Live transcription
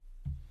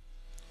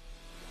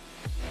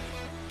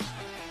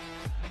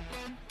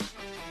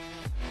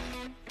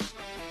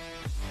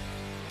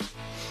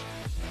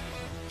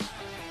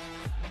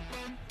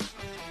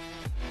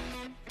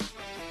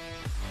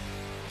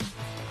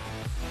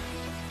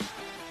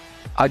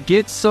I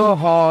get so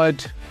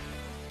hard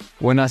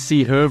when I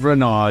see Hervé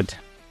Renard,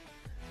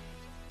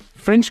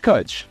 French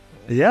coach.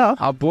 Yeah.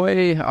 Our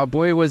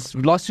boy was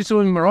last we saw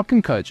him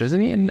Moroccan coach,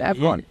 wasn't he? In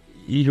Afghan.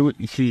 He won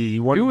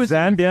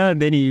Zambia,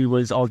 and then he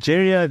was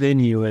Algeria, then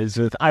he was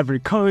with Ivory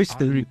Coast,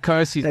 He's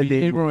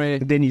been everywhere.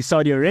 then he's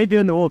Saudi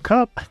Arabia in the World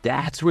Cup.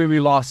 That's where we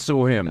last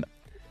saw him.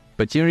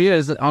 But here he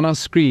is on our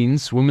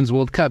screens, Women's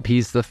World Cup.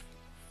 He's the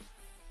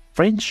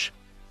French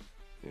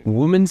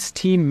women's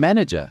team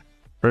manager.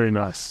 Very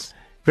nice.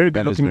 Very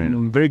good That is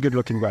looking, very good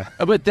looking guy.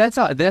 But that's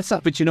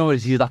but you know what?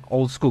 He's like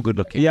old school good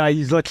looking. Yeah,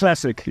 he's like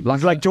classic. He's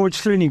like George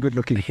Clooney good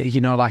looking.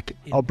 You know, like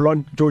A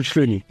blonde George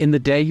Clooney. in the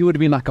day, he would have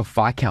been like a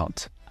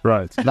Viscount.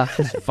 Right. Like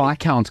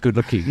Viscount good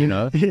looking, you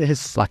know?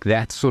 Yes. Like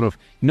that sort of,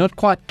 not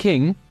quite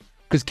king,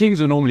 because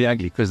kings are normally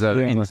ugly because they're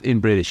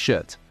inbred as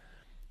shit.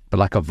 But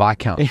like a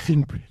Viscount.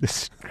 You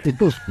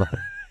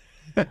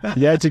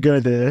had to go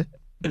there.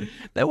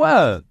 They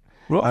were.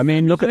 I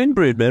mean, look at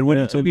inbred, man. What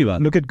are you talking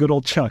about? Look at good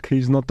old Chuck.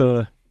 He's not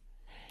the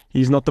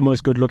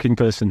most good looking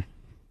person.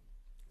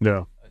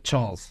 No.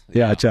 Charles.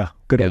 Yeah, Chuck.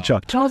 Good old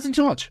Chuck. Charles in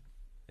charge.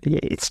 Yeah,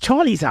 it's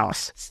Charlie's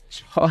house.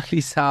 It's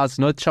Charlie's house,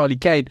 not Charlie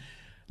Kane.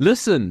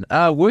 Listen,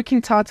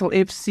 Working Title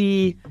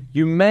FC,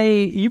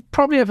 you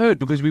probably have heard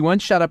because we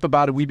won't shut up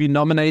about it. We've been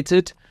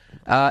nominated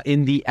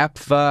in the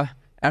APVA,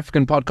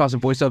 African Podcast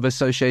and Voiceover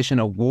Association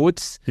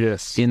Awards.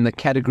 Yes. In the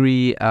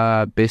category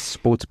Best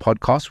Sports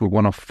Podcast. We're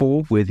one of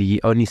 4. We're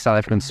the only South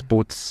African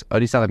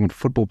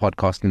football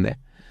podcast in there.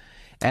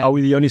 And Are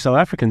we the only South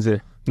Africans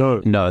there?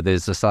 no,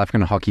 there's a South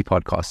African hockey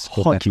podcast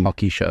called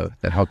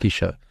That Hockey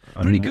Show.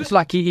 Really good.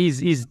 Like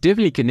he's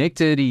definitely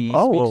connected.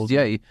 What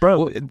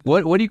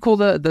do you call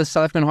the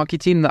South African hockey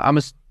team? I'm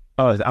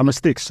a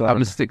Sticks,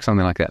 something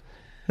like that.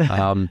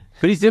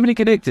 But he's definitely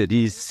connected.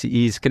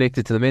 He's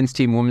connected to the men's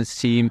team, women's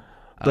team.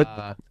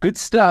 But good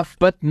stuff,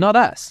 but not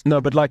us.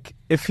 No, but like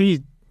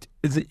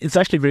it's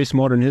actually very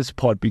smart on his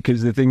part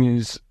because the thing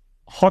is,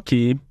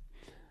 hockey.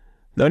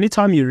 The only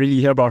time you really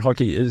hear about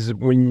hockey is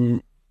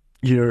when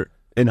you're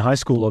in high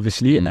school,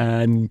 obviously,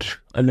 and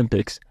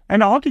Olympics.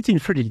 And our hockey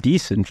team's pretty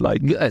decent.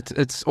 Like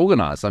it's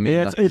organized. I mean,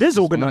 it is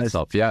organized.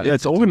 Yeah,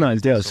 it's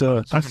organized. Yeah,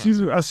 so I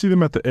see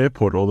them at the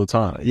airport all the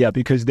time. Yeah,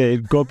 because they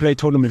go play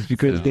tournaments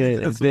because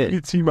That's the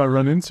only team I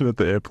run into at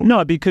the airport.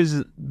 No,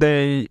 because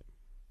I'm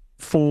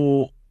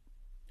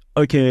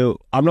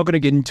not going to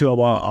get into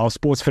our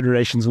sports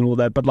federations and all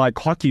that, but like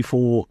hockey,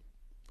 for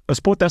a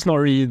sport that's not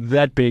really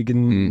that big,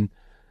 and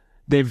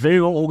they're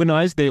very well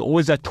organized. They're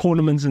always at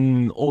tournaments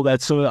and all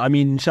that. So I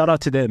mean, shout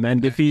out to them.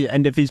 And if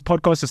his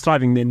podcast is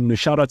thriving, then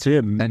shout out to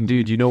him. And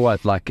dude, you know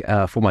what? Like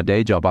for my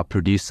day job, I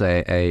produce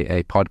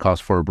a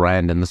podcast for a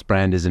brand, and this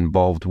brand is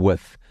involved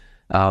with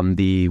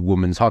the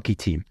women's hockey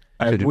team.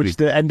 They're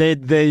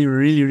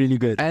really, really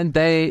good. And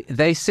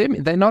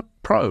they're not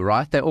pro,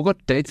 right? They all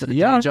got day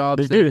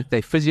jobs. They're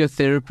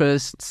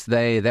physiotherapists.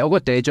 They all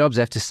got day jobs.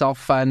 They have to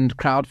self-fund,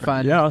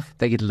 crowdfund. Yeah.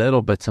 They get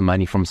little bits of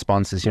money from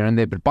sponsors here and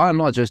there, but by and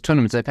large, those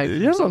tournaments they pay for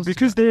themselves.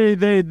 Because they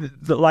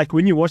like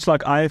when you watch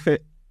like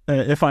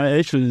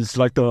FIH is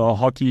like the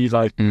hockey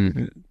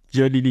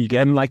yearly league,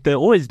 and like they're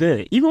always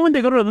there. Even when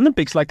they go to the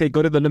Olympics, like they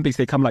go to the Olympics,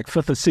 they come like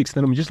 5th or 6th,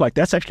 and I'm just like,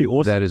 that's actually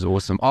awesome. That is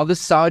awesome. Are the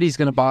Saudis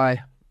going to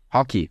buy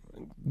hockey?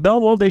 No,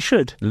 well, they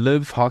should.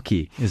 Live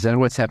hockey. Is that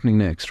what's happening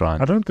next,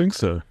 Ryan? I don't think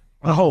so.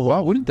 Oh, why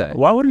wouldn't they?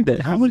 Why wouldn't they?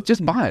 How would it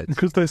just buy it?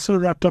 Because they're so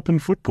wrapped up in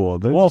football.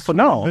 For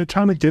now. They're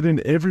trying to get in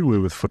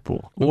everywhere with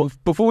football. Well,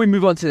 before we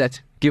move on to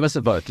that, give us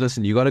a vote.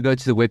 Listen, you got to go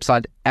to the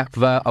website,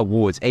 APVA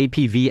Awards,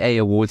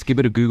 APVA Awards. Give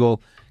it a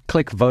Google.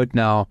 Click vote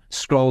now.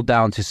 Scroll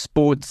down to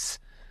sports.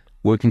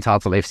 Working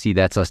Title FC.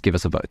 That's us. Give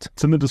us a vote.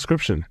 It's in the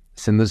description.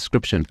 It's in the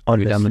description.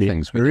 Honestly. We've done the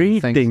things.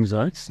 Read things,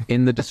 right?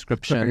 In the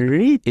description.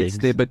 Read It's things.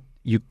 there, but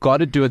you got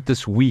to do it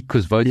this week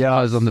because voting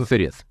is on the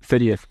 30th.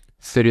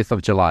 30th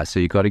of July, so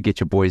you got to get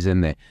your boys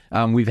in there.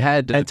 We've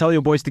had and tell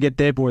your boys to get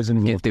their boys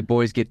involved. Get their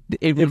boys, get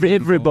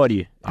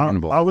everybody.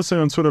 I was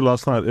saying on Twitter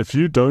last night, if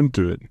you don't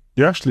do it,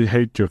 you actually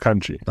hate your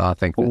country. I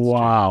think that's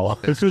wow.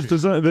 Because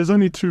there's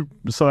only 2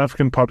 South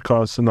African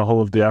podcasts in the whole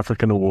of the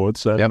African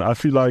Awards, and I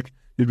feel like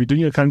you'd be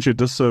doing your country a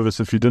disservice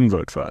if you didn't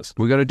vote for us.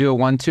 We're going to do a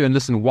 1-2, and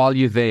listen, while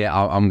you're there,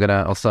 I'm going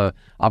to also,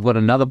 I've got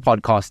another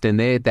podcast in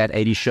there, That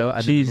 80 Show.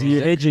 Jeez,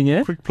 you're edging,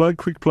 yeah? Quick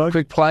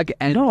plug.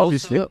 And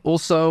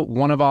also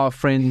one of our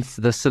friends,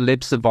 the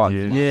Celeb Savant.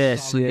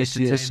 Yes.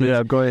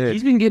 Yeah, go ahead.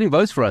 He's been getting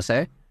votes for us,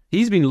 eh?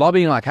 He's been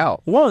lobbying like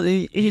hell. Well,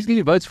 he's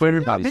getting votes for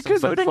everybody.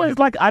 Because the thing is,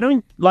 like, I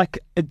don't, like,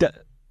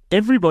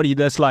 everybody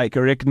that's, like,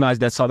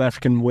 recognized that South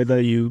African, whether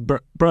you,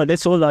 bro,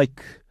 that's all,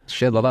 like...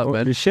 Share the love,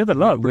 man. Share the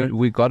love.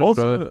 We got to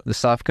grow the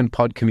South African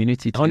pod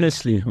community together.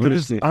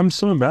 Honestly. I'm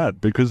so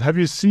mad because have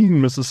you seen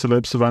Mr.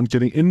 Celeb Savant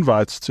getting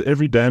invites to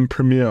every damn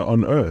premiere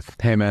on earth?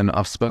 Hey man,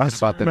 I've spoken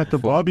about that at the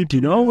Barbie. Do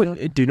you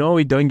know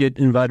we don't get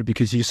invited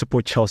because you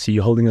support Chelsea?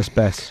 You're holding us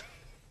back.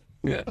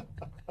 Yeah.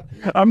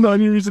 I'm the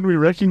only reason we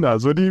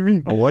recognize. What do you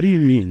mean? What do you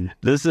mean?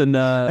 Listen,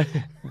 a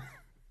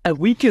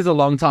week is a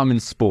long time in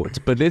sport,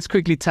 but let's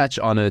quickly touch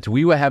on it.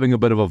 We were having a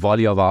bit of a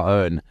volley of our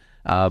own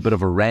bit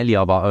of a rally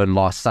of our own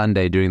last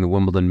Sunday during the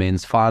Wimbledon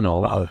men's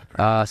final.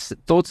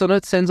 Thoughts on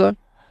it, Senzo?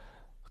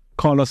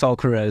 Carlos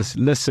Alcaraz,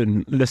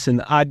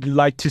 listen, I'd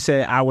like to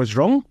say I was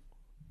wrong.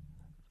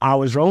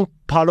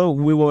 Paulo,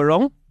 we were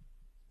wrong.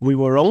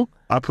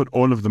 I put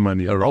all of the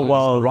money.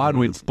 Well, Ryan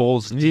went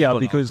balls. Yeah,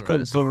 because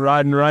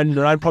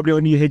Ryan probably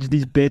only hedged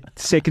his bet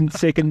second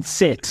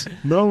set.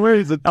 No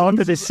way.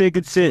 After the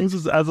second set. This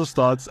is as it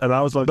starts, and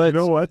I was like, you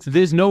know what?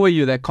 There's no way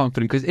you're that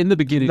confident, because in the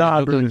beginning,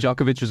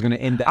 Djokovic was going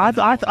to end that.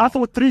 I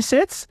thought 3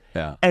 sets.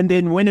 Yeah. And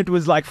then when it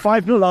was like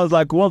 5-0, I was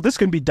like, well, this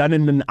can be done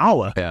in an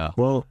hour. Yeah.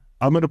 Well,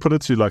 I'm going to put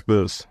it to you like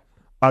this.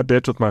 I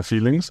bet with my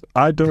feelings.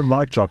 I don't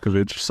like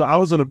Djokovic, so I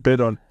was going to bet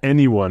on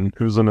anyone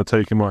who's going to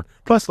take him on.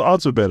 Plus, the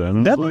odds were better.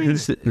 And that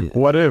means,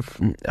 what if?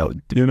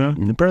 You know?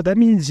 Bro, that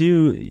means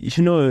you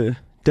know,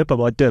 dip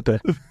about dipper.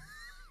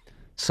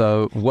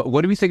 So,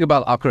 what do we think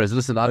about Alcaraz?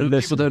 Listen, I know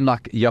people don't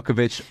like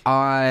Djokovic.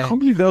 I can't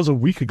believe that was a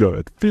week ago.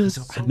 It feels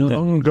so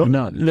long ago.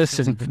 No,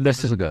 listen.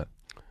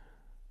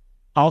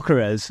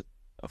 Alcaraz,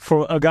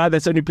 for a guy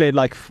that's only played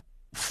like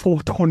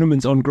 4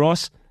 tournaments on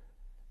grass,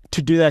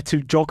 to do that to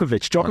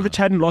Djokovic. Djokovic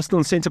hadn't lost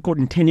on centre court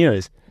in 10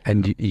 years.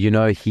 And you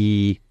know,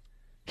 he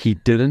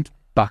didn't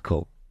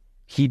buckle.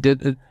 He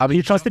did. I mean,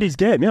 he trusted his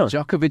game, yeah.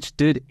 Djokovic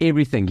did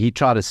everything. He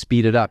tried to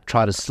speed it up,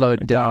 try to slow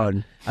it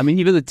down. I mean,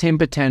 even the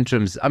temper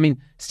tantrums. I mean,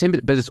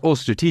 but it's all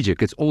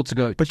strategic. It's all to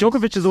go. But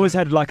Djokovic has always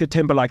had like a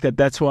temper like that.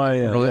 That's why,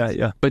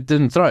 yeah. But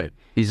didn't throw.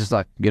 He's just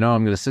like, I'm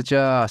going to sit here.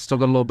 I still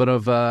got a little bit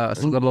of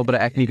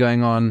acne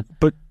going on.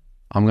 But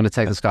I'm going to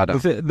take this guy down.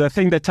 The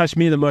thing that touched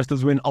me the most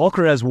was when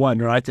Alcaraz won,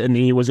 right? And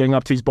he was going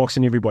up to his box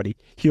and everybody.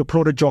 He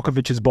applauded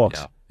Djokovic's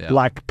box. Yeah.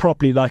 Like,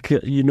 properly, like,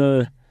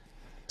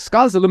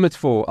 Sky's the limit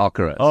for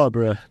Alcaraz. Oh,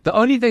 bro. The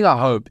only thing I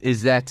hope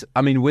is that,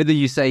 I mean, whether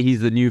you say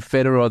he's the new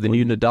Federer or the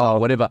new Nadal or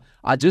whatever,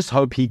 I just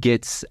hope he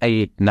gets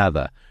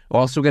another.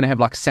 Or else we're going to have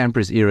like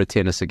Sampras era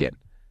tennis again.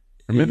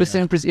 Remember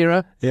Sampras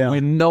era? Yeah.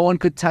 When no one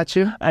could touch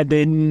him? And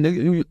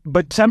then,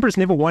 but Sampras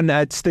never won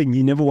at Sting.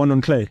 He never won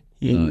on clay.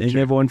 He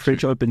never won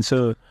French Open.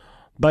 So,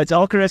 but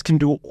Alcaraz can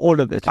do all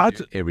of it.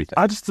 Everything.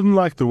 I just didn't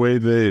like the way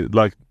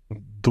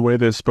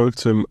they spoke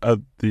to him at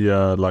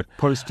the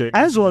post game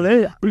as well,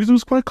 because it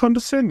was quite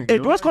condescending.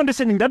 It was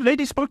condescending. That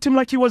lady spoke to him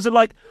like he was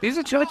like, he's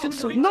a child.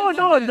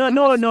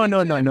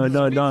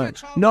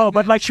 No.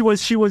 But like she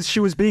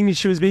was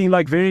being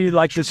like very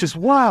like this. Just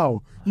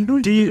wow.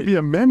 Do you be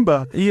a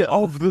member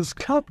of this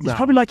club now? It's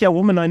probably like a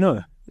woman I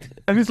know.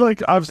 And he's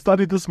like, I've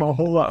studied this my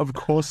whole life, of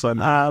course.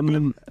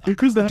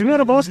 Because they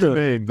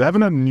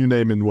haven't had a new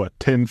name in,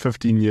 10,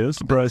 15 years?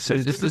 Bro, so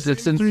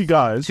it's in 3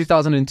 guys.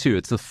 2002.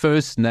 It's the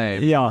first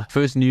name. Yeah.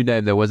 First new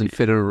name that wasn't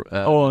Federer,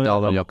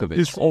 Nadal, and Djokovic.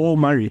 It's all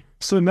Murray.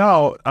 So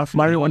now...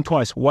 Murray won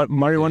twice.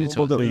 Murray won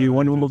Wimbledon. He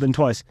won Wimbledon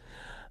twice.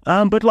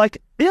 But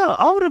like, yeah,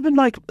 I would have been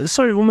like,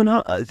 sorry, woman,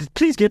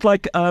 please get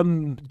like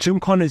Jim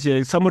Connors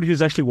here, somebody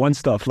who's actually won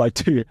stuff, like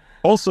too.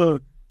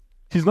 Also...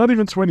 He's not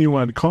even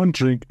 21, can't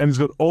drink, and he's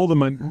got all the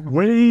money,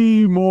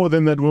 way more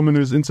than that woman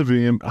who's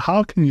interviewing him.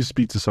 How can you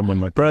speak to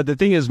someone like that? Bro, the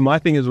thing is, my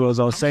thing as well as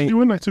I was saying... You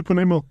win like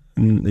 2.8 mil.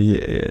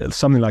 Yeah,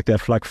 something like that,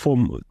 for like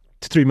 £4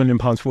 to £3 million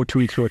for 2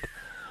 weeks short.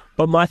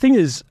 But my thing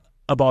is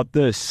about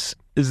this,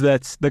 is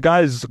that the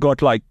guy's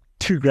got like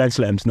 2 Grand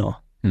Slams now.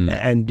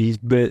 And is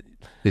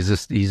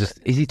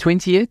he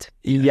 20 yet?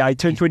 Yeah, he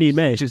turned 20 in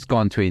May. He's just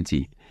gone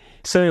 20.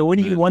 So when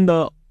he won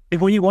the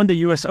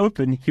US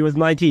Open, he was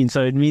 19,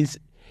 so it means...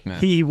 Yeah.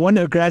 He won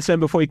a Grand Slam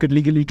before he could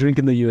legally drink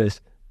in the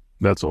US.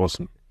 That's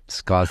awesome.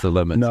 Sky's the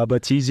limit. No,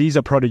 but he's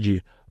a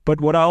prodigy.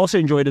 But what I also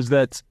enjoyed is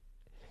that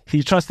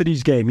he trusted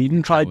his game. He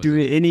didn't try to do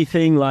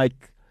anything like...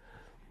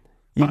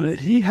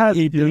 He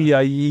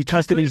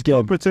trusted his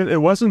game.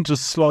 It wasn't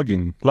just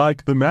slogging.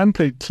 Like, the man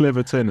played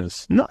clever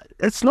tennis. No,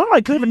 it's not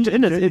like clever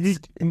tennis.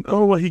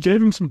 He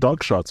gave him some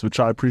dog shots, which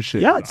I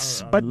appreciate. Yeah,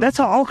 but that's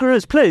how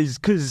Alcaraz plays.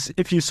 Because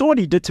if you saw what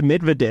he did to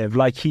Medvedev,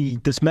 like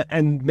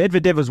and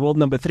Medvedev was world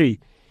number 3.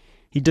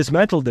 He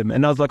dismantled him,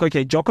 and I was like,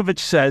 okay, Djokovic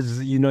says,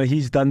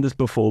 he's done this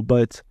before,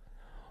 but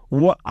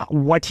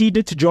what he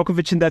did to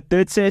Djokovic in that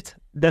 3rd set,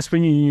 that's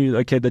when you knew,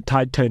 okay, the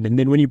tide turned. And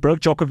then when he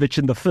broke Djokovic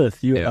in the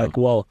 5th, you were like,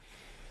 well,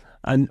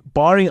 and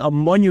barring a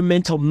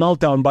monumental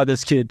meltdown by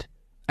this kid.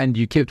 And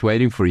you kept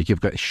waiting for it. You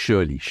kept going,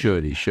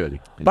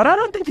 surely. But I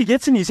don't think he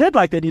gets in his head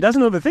like that. He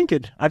doesn't overthink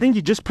it. I think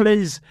he just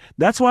plays.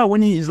 That's why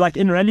when he's like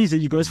in rallies,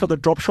 he goes for the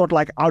drop shot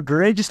like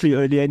outrageously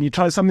early, and he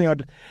tries something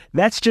out.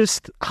 That's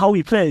just how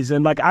he plays.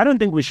 And like, I don't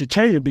think we should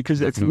change it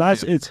because it's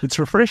nice. It's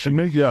refreshing.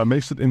 It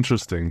makes it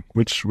interesting,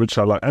 which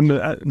I like.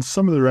 And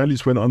some of the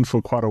rallies went on for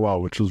quite a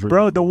while, which was really...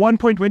 Bro, the 1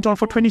 point went on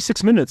for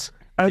 26 minutes.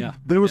 And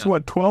there was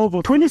 12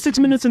 or 26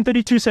 minutes and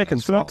 32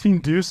 seconds. 13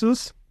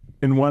 deuces.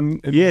 In one,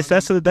 yes,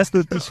 that's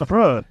the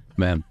bro.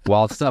 Man,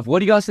 wild stuff. What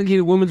do you guys think of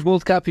the Women's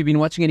World Cup? You been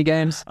watching any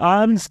games? I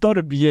haven't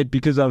started yet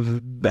because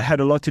I've had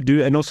a lot to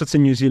do, and also it's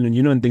in New Zealand.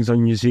 And things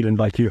on New Zealand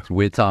like you.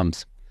 Weird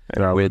times.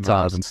 Weird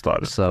times. Hasn't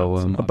started.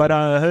 So, but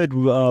I heard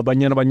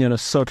Banyana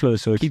so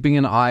close. So keeping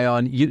an eye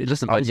on you.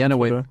 Listen,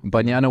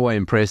 Banyana were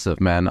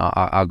impressive, man.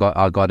 I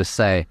got to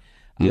say.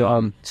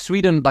 Sweden,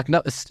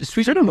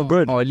 Sweden are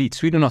good. Are elite.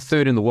 Sweden are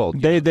third in the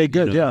world. They're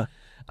good, yeah.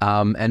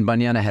 And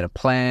Banyana had a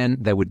plan.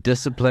 They were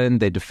disciplined.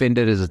 They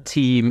defended as a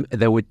team.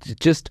 They were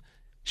just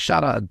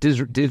shout out.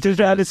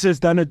 Ellis has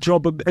done a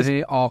job.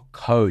 They are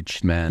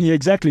coached, man. Yeah,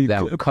 exactly. They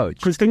are coached.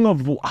 Because think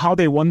of how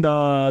they won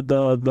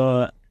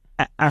the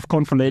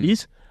AFCON for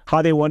ladies,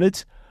 how they won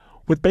it,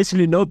 with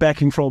basically no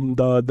backing from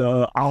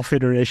our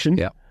federation.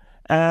 Yeah.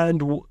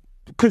 And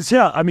because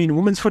I mean,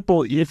 women's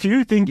football. If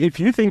you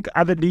think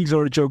other leagues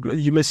are a joke,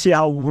 you must see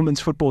how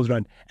women's football is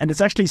run, and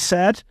it's actually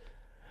sad.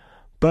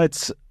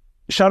 But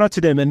shout out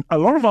to them, and a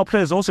lot of our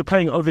players are also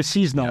playing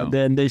overseas now.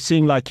 Then they're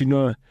seeing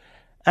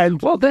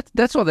and well,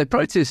 that's why they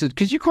protested,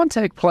 because you can't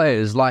take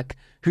players like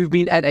who've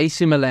been at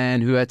AC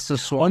Milan, who at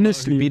Sassuolo,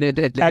 honestly, who've been at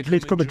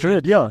Atletico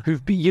Madrid, yeah,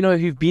 who've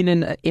been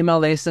in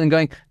MLS and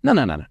going, no, I'm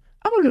not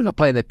going to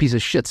play that piece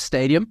of shit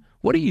stadium.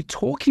 What are you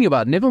talking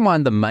about? Never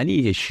mind the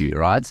money issue,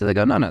 right? So they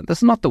go, no,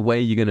 that's not the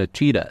way you're going to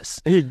treat us.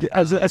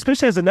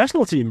 Especially as a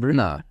national team, bro.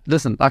 No,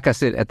 listen, like I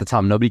said at the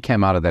time, nobody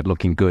came out of that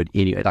looking good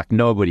anyway. Like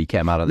nobody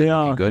came out of that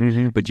looking good.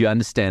 Mm-hmm. But you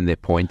understand their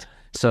point.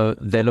 So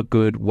they look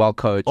good, well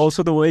coached.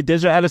 Also, the way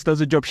Desiree Ellis does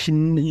a job,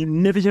 you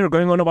never hear her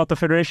going on about the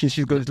federation.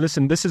 She goes,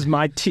 listen, this is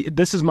my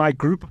this is my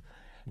group,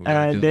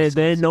 and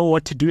they know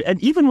what to do.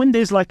 And even when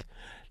there's let's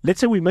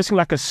say we're missing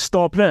a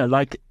star player,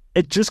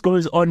 it just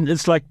goes on.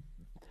 It's like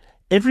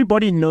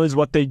everybody knows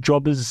what their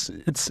job is.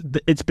 It's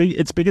big.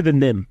 It's bigger than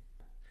them.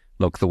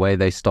 Look, the way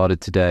they started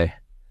today,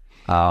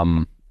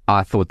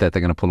 I thought that they're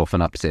going to pull off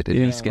an upset. The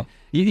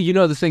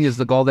thing is,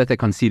 the goal that they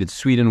conceded,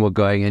 Sweden were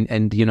going,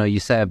 and you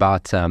say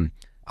about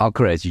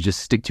Alcaraz, you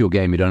just stick to your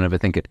game, you don't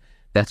overthink it.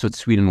 That's what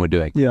Sweden were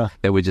doing. Yeah.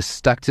 They were just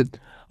stuck to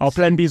our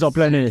plan B is our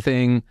plan A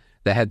thing.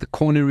 They had the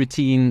corner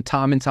routine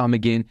time and time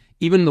again.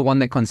 Even the one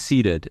they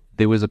conceded,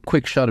 there was a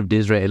quick shot of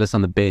Desiree Ellis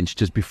on the bench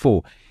just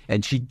before,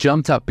 and she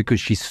jumped up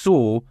because she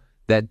saw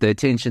that the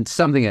attention,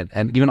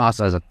 and even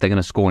us, I was like, they're going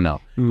to score now.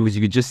 Because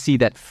you could just see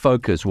that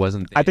focus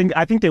wasn't there.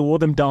 I think they wore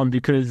them down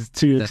because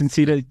to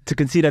concede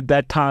at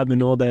that time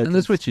and all that. And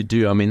that's what you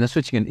do. I mean, that's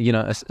what you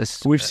can,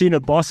 we've seen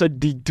it. Barca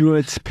do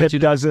it. Pep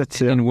does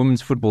it. In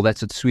women's football,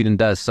 that's what Sweden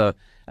does. So,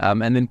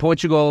 and then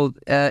Portugal,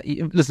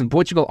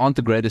 Portugal aren't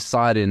the greatest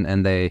side,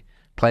 and they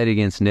played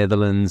against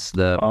Netherlands,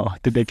 did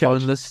they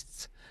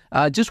finalists.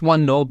 Just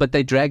 1-0, but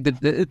they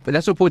dragged it.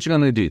 That's what Portugal are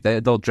going to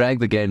do. They'll drag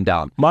the game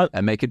down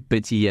and make it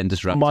bitty and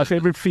disruptive. My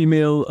favorite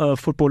female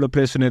footballer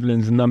plays for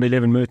Netherlands, number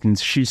 11,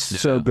 Mertens. She's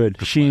so good.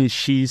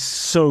 She's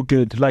so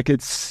good.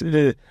 It's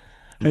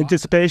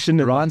anticipation.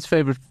 Ryan's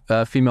favorite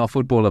female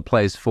footballer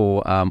plays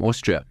for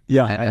Austria.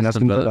 Yeah, and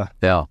Aston Villa.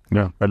 Yeah,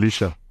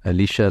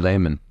 Alicia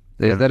Lehmann.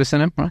 Is that her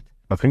name, right?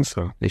 I think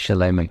so. Alicia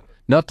Lehmann.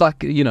 Not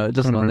it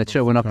doesn't on that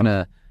show. We're not going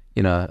to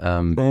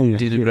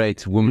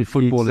denigrate women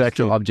football as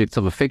actual objects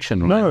of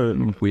affection. Right?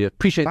 No. We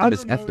appreciate them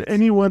as athletes.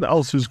 Anyone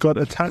else who's got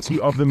a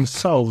tattoo of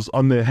themselves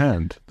on their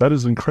hand. That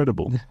is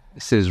incredible.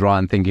 Says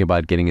Ryan, thinking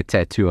about getting a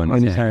tattoo on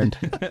his hand.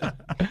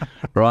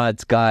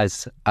 Right,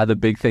 guys, other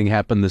big thing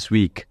happened this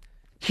week.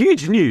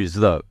 Huge news,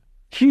 though.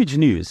 Huge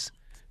news.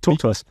 Talk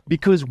to us.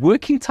 Because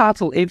Working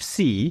Title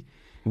FC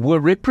were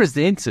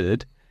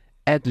represented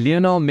at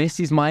Lionel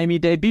Messi's Miami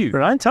debut.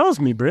 Ryan tells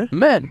me, bro.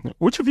 Man.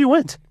 Which of you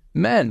went?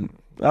 Man.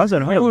 I was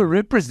at home. We were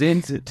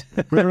represented.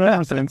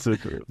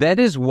 That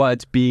is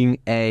what being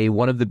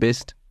one of the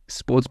best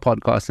sports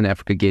podcasts in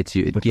Africa gets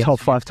you. It gets top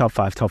five.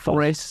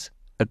 Press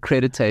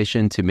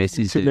accreditation to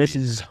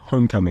Messi's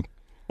homecoming.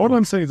 All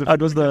I'm saying is, if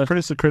it was the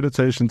press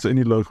accreditation to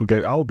any local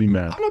game, I'll be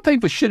mad. I'm not paying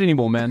for shit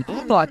anymore, man.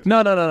 I'm like,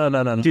 no.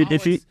 Dude,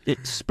 if you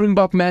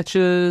Springbok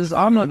matches,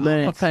 I'm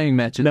not paying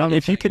matches. No,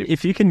 if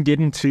you can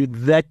get into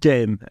that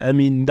game, I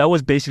mean, that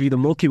was basically the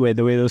Milky Way.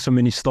 The way there were so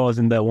many stars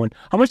in that one.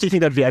 How much do you think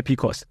that VIP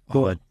cost?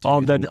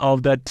 Of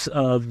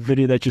that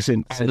video that you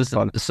sent.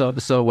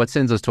 So what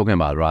Senzo's talking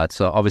about, right?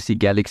 So obviously,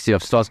 Galaxy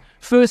of Stars.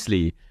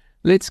 Firstly,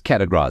 let's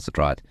categorize it,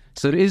 right?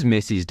 So it is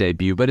Messi's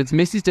debut, but it's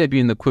Messi's debut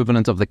in the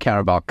equivalent of the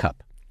Carabao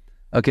Cup.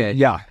 Okay.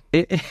 Yeah.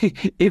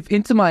 If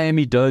Inter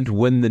Miami don't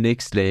win the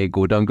next leg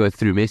or don't go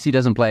through, Messi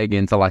doesn't play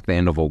again until the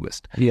end of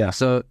August. Yeah.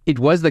 So it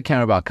was the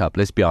Carabao Cup.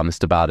 Let's be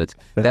honest about it.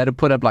 They had to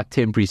put up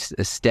temporary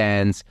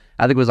stands.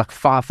 I think it was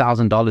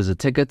 $5,000 a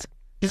ticket,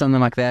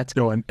 something like that.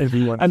 No, and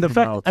everyone. And the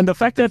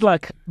fact that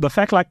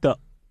the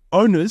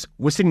owners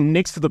were sitting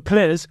next to the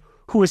players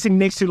who were sitting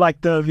next to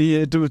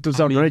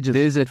the outrageous.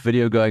 There's that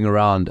video going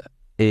around.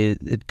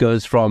 It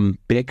goes from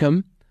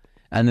Beckham.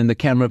 And then the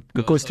camera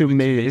goes to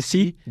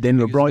Messi, then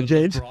LeBron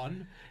James,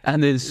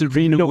 and then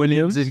Serena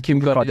Williams and Kim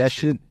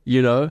Kardashian.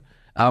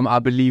 I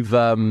believe.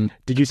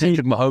 Did you see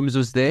Patrick Mahomes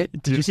was there?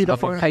 Did you see the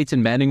photo?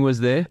 Peyton Manning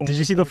was there. Did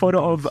you see the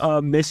photo of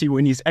Messi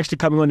when he's actually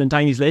coming on and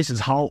tying his laces?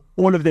 How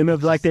all of them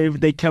have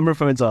their camera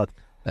phones out.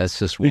 That's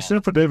just wild.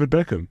 Except for David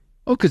Beckham.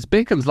 Oh, because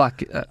Beckham's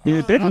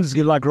Beckham's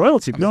like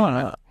royalty.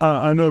 No,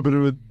 I know,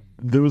 but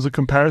there was a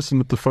comparison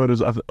with the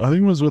photos. I think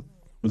it was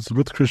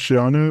with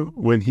Cristiano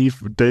when he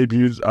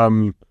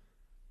debuted.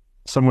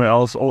 Somewhere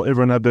else,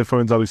 everyone had their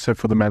phones out except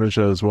for the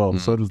manager as well.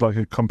 So it was like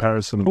a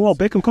comparison.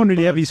 Beckham can't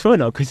really have his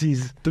phone out because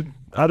he's...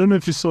 I don't know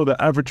if you saw the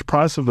average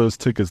price of those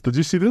tickets. Did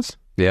you see this?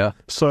 Yeah.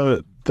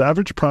 So the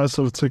average price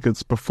of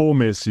tickets before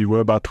Messi were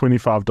about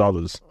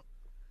 $25.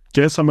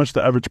 Guess how much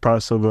the average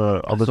price of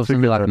a So ticket?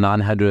 something like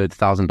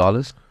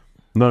 $900,000.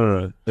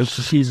 No.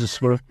 It's Jesus,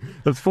 bro.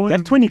 That's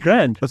That's 20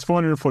 grand. That's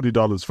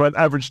 $440 for an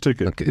average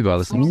ticket. Okay, well,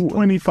 that's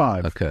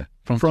 25. okay.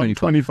 From 25.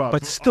 25.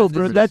 But still,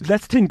 bro,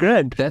 that's 10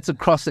 grand. That's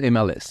across the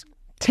MLS.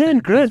 10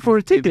 grand for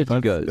a ticket.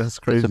 That's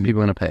crazy. That's what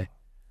people are going to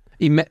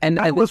pay. And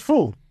it was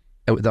full.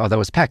 that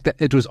was packed.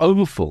 It was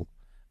over full.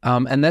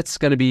 And that's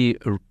going to be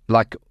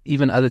like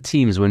even other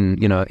teams when,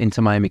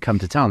 Inter Miami come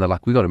to town, they're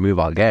like, we got to move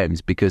our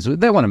games because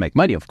they want to make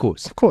money, of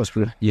course. Of course,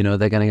 bro.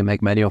 They're going to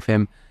make money off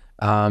him.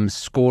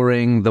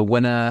 Scoring the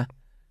winner.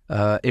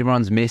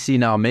 Everyone's Messi.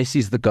 Now,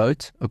 Messi's the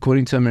GOAT,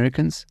 according to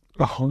Americans.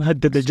 Oh,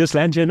 did they just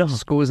land here now?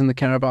 Scores in the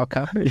Carabao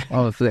Cup for the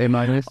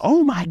MLS.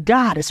 Oh, my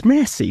God, it's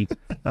Messi.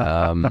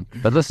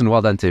 But listen,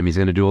 well done to him. He's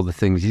going to do all the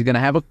things. He's going to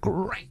have a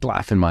great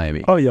life in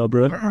Miami. Oh, yeah,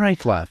 bro.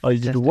 Great life. Oh,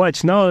 you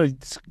watch now,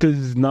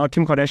 because now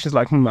Kim Kardashian's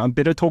like, I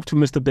better talk to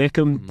Mr.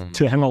 Beckham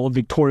to hang out with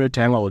Victoria, to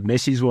hang out with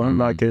Messi's one.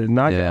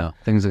 Yeah,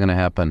 things are going to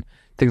happen.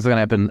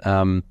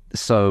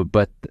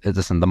 But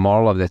listen, the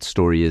moral of that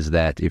story is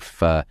that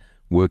if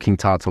Working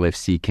Title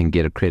FC can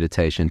get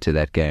accreditation to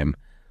that game,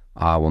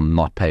 I will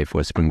not pay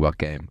for a Springbok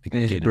game.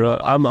 Bro,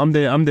 I'm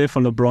there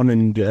for LeBron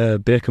and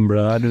Beckham,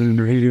 bro. I don't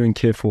really even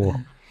care for.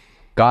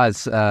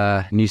 Guys,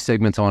 new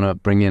segment I want to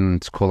bring in.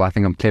 It's called, I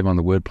think I'm clever on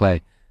the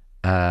wordplay,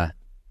 Kylian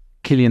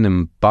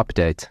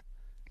Mbupdate.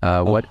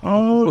 What?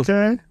 Oh,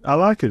 okay. I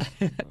like it.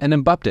 An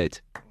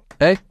Mbupdate.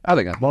 Hey, I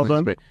think well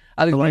done. Great.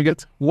 I like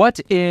it. What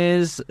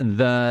is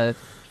the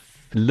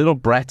little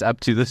brat up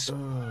to this?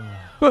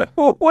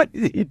 What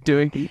is he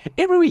doing?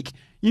 Every week,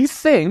 you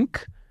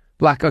think,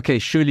 like, okay,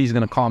 surely he's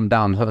going to calm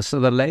down. So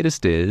the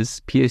latest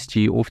is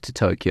PSG off to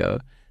Tokyo.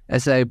 I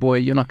say, boy,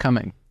 you're not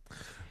coming.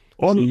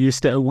 We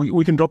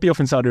can drop you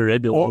off in Saudi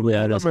Arabia. All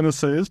I'm going to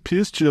say is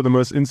PSG are the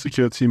most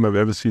insecure team I've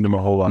ever seen in my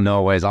whole life.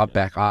 No ways. I'm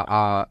back.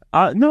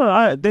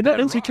 They're not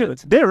insecure.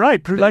 Right. They're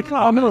right. Like,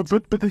 I know,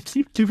 but they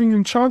keep giving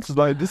him chances.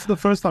 Like, this is the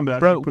first time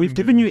bro, we've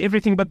given you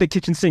everything but the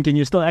kitchen sink and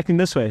you're still acting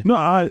this way. No,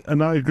 I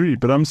agree.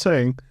 But I'm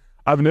saying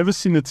I've never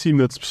seen a team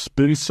that's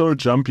been so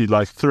jumpy,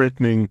 like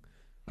threatening,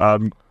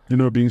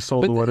 being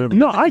sold or whatever.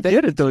 No, I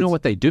get it, though. They know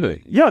what they're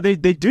doing. Yeah, they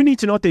do need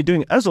to know what they're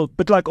doing as well.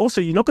 But, like,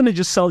 also, you're not going to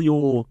just sell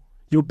your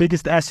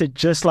biggest asset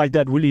just like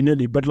that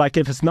willy-nilly. But, like,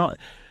 if it's not...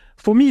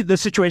 For me, the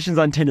situation's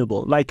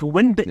untenable. Like,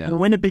 when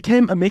it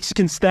became a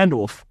Mexican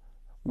standoff,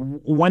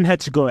 one had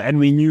to go, and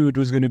we knew it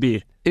was going to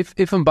be. If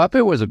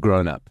Mbappe was a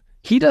grown-up,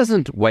 he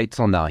doesn't wait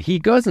till now. He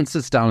goes and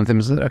sits down with him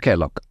and says, okay,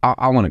 look,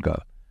 I want to go,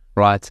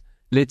 right?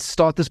 Let's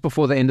start this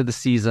before the end of the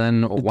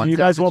season. Or do you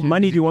guys want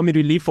money? Do you want me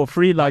to leave for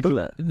free? Like,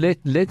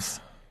 let's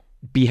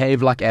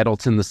behave like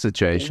adults in the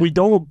situation.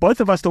 Both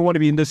of us don't want to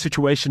be in this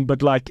situation,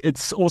 but like,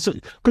 it's also,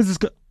 because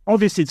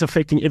obviously it's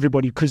affecting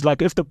everybody. Because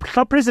like, if the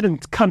club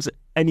president comes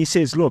and he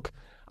says, look,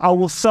 I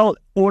will sell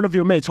all of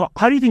your mates,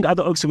 how do you think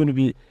other Oaks are going to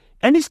be?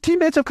 And his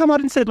teammates have come out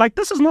and said, like,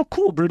 this is not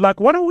cool, bro.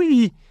 Like, what are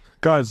we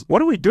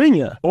doing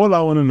here? All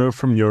I want to know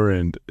from your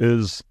end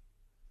is,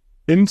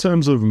 in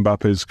terms of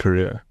Mbappe's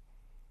career,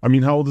 I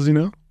mean, how old is he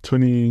now?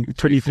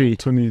 23,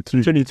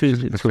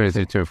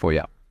 24,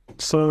 yeah.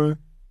 So,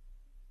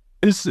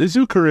 is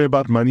your career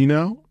about money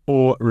now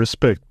or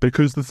respect?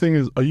 Because the thing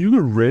is, are you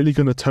really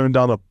going to turn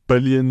down $1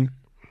 billion?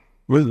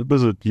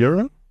 Was it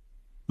euro?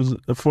 Was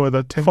it for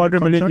that 10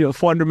 400 million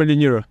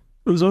euro.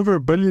 It was over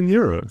 €1 billion.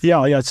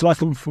 Yeah, it's like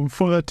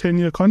for that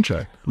 10-year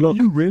contract. Look,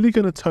 are you really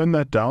going to turn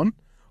that down?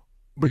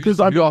 Because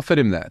you offered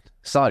him that,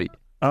 Saudi.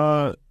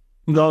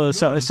 No,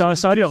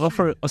 Saudi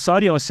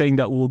was saying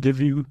that we'll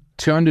give you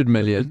 200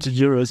 million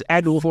euros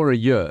annual for a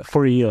year.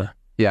 For a year.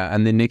 Yeah,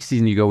 and then next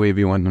season you go wherever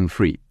you want on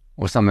free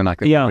or something like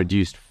that. Yeah.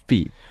 Reduced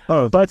fee.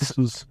 Oh, but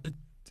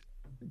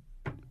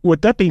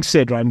with that being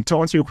said, Ryan, to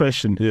answer your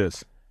question,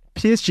 yes,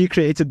 PSG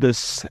created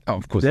this. Oh,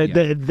 of course,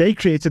 they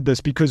created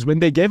this because when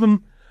they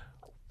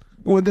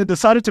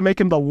decided to make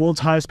him the world's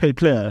highest paid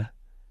player,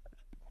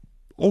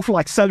 or for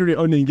like salary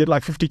only, and get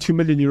like 52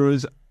 million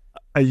euros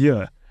a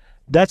year.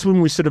 That's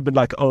when we should have been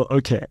like, oh,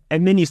 okay.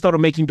 And then he started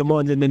making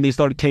demands, and then they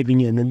started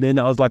caving in. And then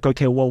I was like,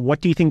 okay, well,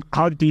 what do you think?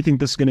 How do you think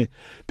this is going to...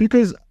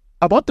 Because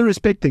about the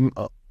respect thing,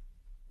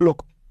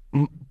 look,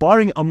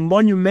 barring a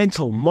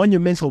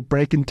monumental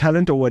break in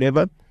talent or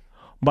whatever,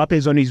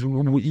 Mbappe's on his...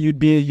 You'd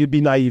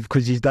be naive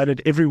because he's done it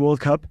every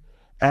World Cup,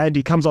 and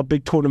he comes up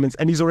big tournaments,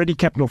 and he's already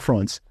captain of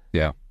France.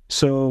 Yeah.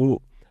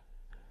 So,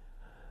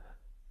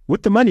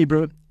 with the money,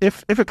 bro,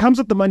 if it comes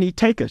with the money,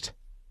 take it.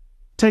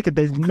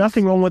 There's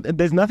nothing wrong with it.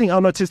 There's nothing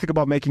unartistic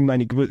about making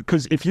money,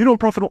 because if you don't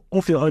profit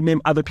off your own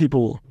name, other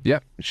people will. Yeah,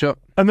 sure.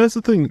 And that's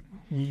the thing.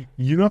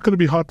 You're not going to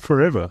be hot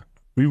forever.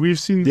 We've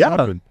seen this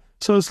happen.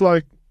 So it's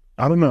like,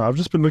 I don't know. I've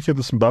just been looking at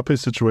this Mbappe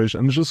situation,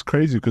 and it's just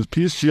crazy because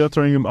PSG are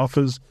throwing him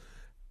offers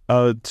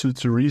to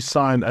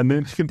re-sign, and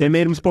then they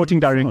made him sporting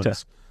director.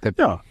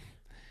 Yeah.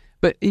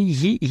 But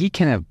he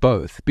can have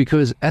both,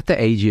 because at the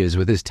age he is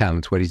with his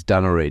talent, what he's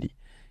done already,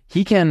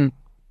 he can...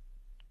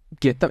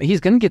 he's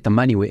going to get the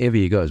money wherever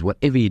he goes,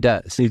 whatever he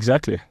does.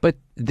 Exactly. But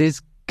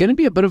there's going to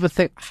be a bit of a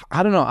thing.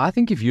 I don't know. I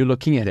think if you're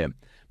looking at him,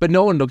 but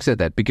no one looks at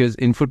that because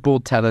in football,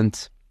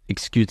 talent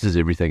excuses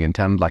everything, and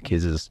talent like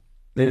his is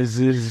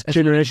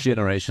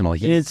generational.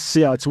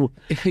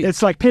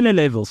 It's like Pele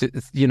levels.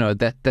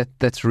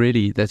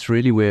 That's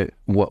really where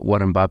what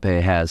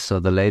Mbappe has. So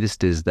the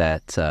latest is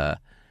that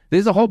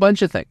there's a whole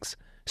bunch of things.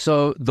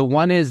 So the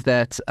one is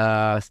that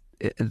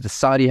the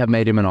Saudi have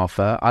made him an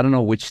offer. I don't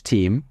know which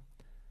team.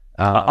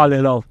 Al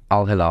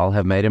Hilal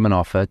have made him an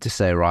offer to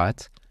say,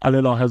 right, Al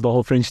Hilal has the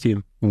whole French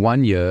team.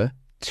 1 year,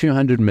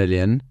 200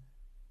 million,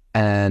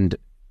 and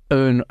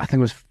earn, I think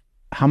it was,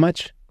 how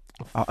much?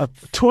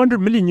 200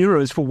 million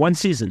euros for 1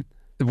 season.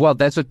 Well,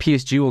 that's what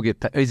PSG will get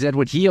paid. Is that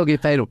what he'll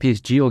get paid or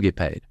PSG will get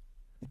paid?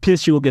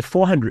 PSG will get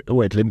 400.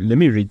 Wait, let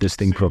me read this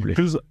thing properly.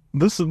 Because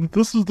this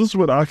is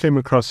what I came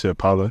across here,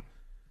 Paolo.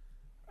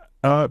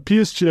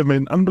 PSG have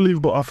made an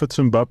unbelievable offer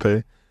to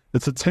Mbappe.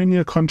 It's a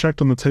 10-year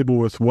contract on the table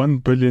worth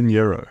 €1 billion.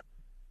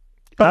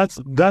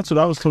 That's what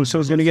I was told. So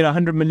he's going to get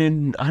 100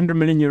 million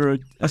euro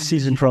a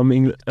season from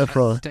England.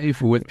 Stay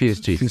with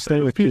PSG. To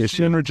stay with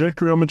PSG and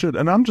reject Real Madrid.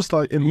 And I'm just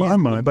like, in my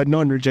mind, but no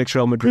one rejects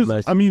Real Madrid.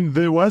 I mean,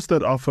 there was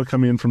that offer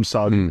coming in from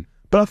Saudi.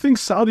 But I think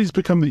Saudi's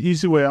become the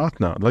easy way out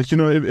now. Like,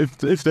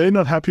 if they're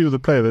not happy with the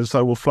player, they're just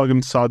like, we'll flog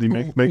him to Saudi,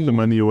 make the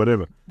money or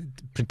whatever.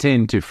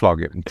 Pretend to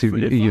flog him to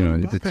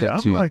drop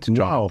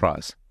the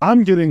price.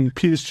 I'm getting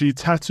PSG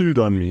tattooed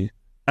on me,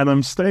 and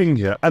I'm staying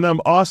here, and I'm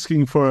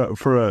asking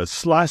for a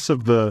slice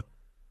of the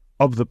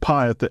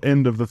pie at the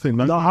end of the thing.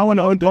 Like, no, I want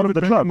to own part of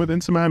the club with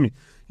Inter Miami.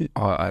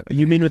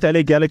 You mean with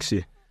LA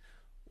Galaxy?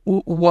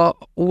 Well,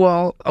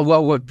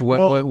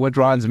 what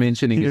Ryan's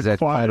mentioning is that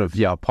part of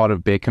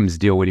Beckham's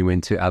deal when he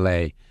went to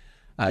LA.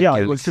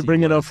 It was to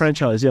bring in a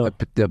franchise. Yeah,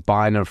 the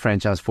buying a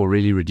franchise for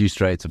really reduced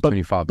rates of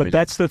 25 million. But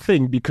that's the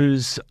thing,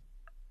 because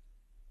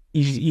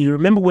you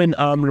remember when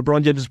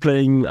LeBron James was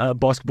playing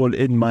basketball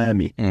in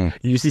Miami? You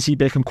used to see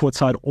Beckham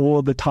courtside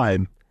all the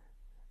time,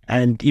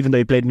 and even though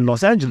he played in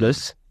Los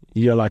Angeles,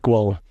 you're like,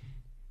 well,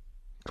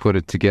 put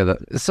it together.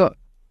 So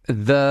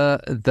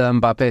the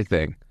Mbappe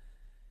thing.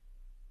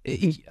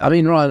 I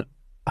mean, Ryan,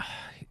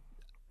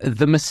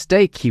 the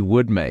mistake he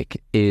would make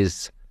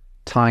is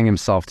tying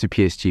himself to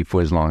PSG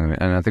for as long,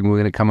 and I think we're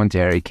going to come on to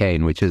Harry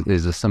Kane, which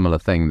is a similar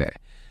thing there.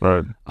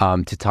 Right.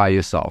 To tie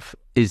yourself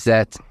is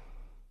that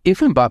if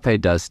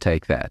Mbappe does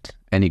take that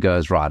and he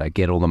goes, right, I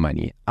get all the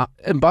money.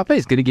 Mbappe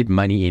is going to get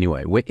money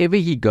anyway. Wherever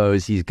he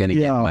goes, he's going to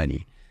get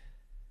money.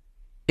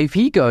 If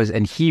he goes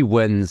and he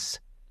wins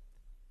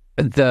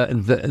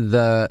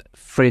the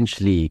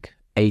French league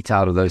 8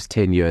 out of those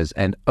 10 years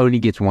and only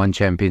gets 1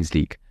 Champions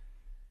League,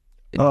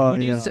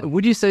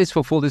 would you say he's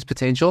fulfilled his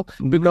potential?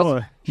 Because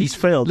no, he's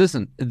failed.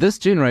 Listen, this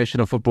generation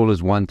of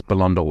footballers want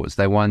Ballon d'Ors.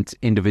 They want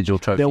individual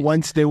trophies.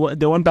 They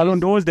want Ballon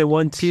d'Ors. They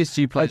want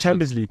PSG players.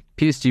 Champions League.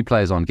 PSG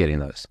players aren't getting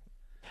those.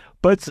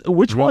 But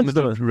which ones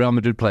though? Real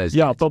Madrid players.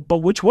 Yeah,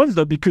 but which ones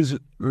though? Because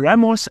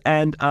Ramos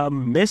and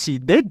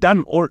Messi, they've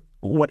done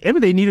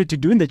whatever they needed to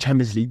do in the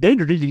Champions League. They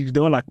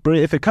were like, bro,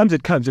 if it comes,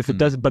 it comes. If it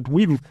doesn't, but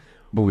we've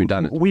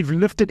done it. We've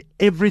lifted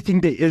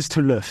everything there is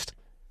to lift.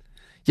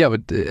 Yeah,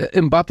 but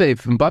Mbappe,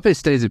 if Mbappe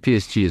stays at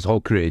PSG his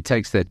whole career, he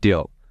takes that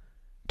deal.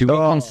 Do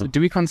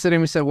we consider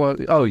him and say, well,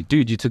 oh,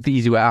 dude, you took the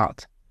easy way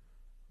out?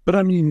 But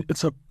I mean,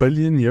 it's €1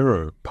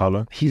 billion,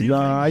 Paolo. He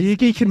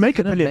can make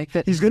 $1 billion.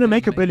 He's going to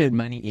make $1 billion.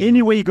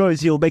 Anywhere he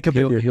goes, he'll make $1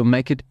 billion. He'll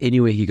make it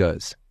anywhere he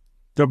goes.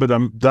 No, but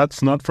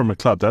that's not from a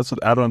club. That's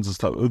what add-ons and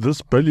stuff.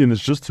 This $1 billion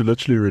is just to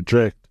literally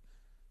reject.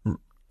 Real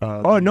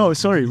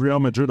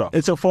Madrid.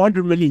 It's a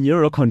 €400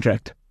 million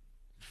contract.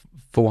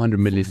 400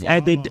 million,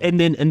 and then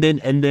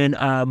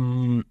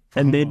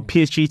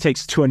PSG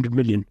takes 200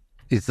 million.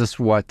 Is this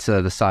what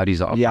the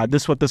Saudis are? Yeah,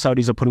 this is what the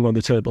Saudis are putting on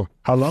the table.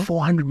 How long?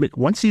 400 million.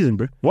 1 season,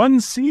 bro. 1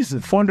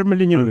 season. 400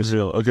 million euros.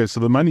 Okay, so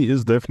the money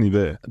is definitely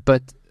there.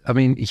 But I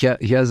mean,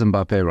 here's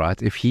Mbappe,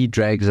 right? If he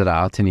drags it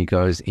out and he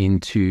goes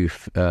into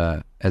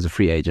as a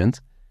free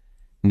agent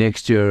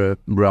next year,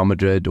 Real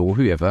Madrid or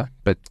whoever,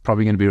 but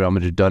probably going to be Real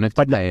Madrid, don't have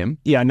to pay him.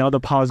 Yeah, now the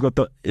power's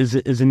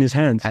is in his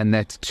hands. And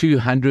that's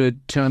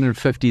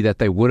 250 that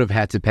they would have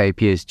had to pay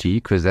PSG,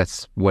 because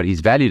that's what he's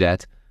valued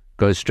at,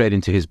 goes straight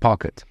into his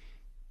pocket.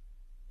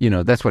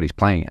 That's what he's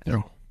playing at.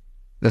 Yeah.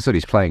 That's what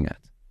he's playing at.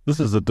 This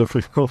is a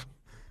difficult...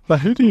 But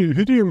who do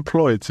you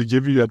employ to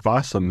give you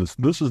advice on this?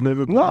 This is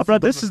never... No, bro,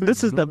 this is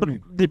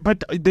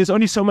but there's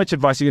only so much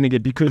advice you're going to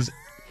get, because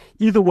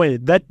either way,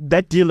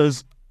 that deal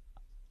is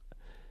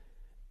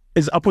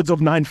upwards of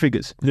 9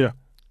 figures. Yeah.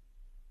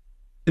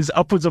 Is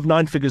upwards of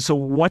 9 figures. So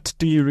what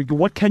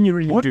can you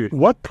really do?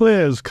 What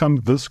players come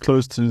this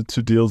close to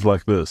deals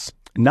like this?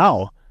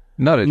 Now.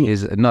 Not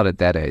at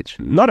that age.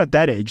 Not at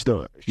that age,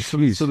 though. So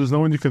there's no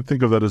one you can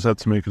think of that has had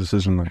to make a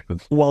decision like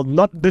this? Well,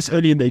 not this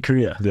early in their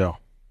career. Yeah.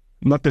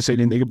 Not this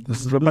early in their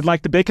career. But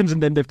like the Beckhams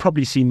and them, they've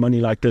probably seen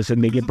money like this,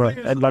 and they get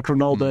and like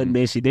Ronaldo and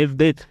Messi.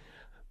 They've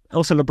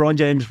also LeBron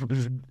James.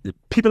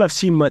 People have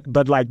seen,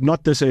 but like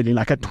not this early,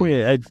 like at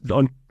 20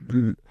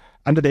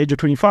 under the age of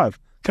 25.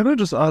 Can I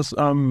just ask,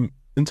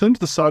 in terms of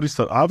the Saudi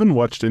stuff, I haven't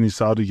watched any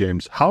Saudi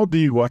games. How do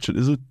you watch it?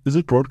 Is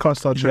it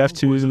broadcast out? You have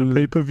to. Is it a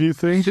pay-per-view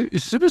thing?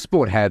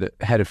 Supersport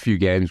had a few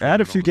games. I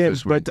had a few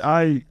games, but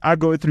I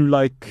go through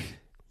like,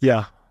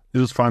 yeah. You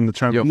just find the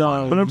channel.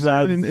 No, but I'm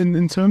saying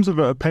in terms of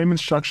a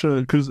payment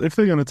structure, because if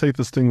they're going to take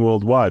this thing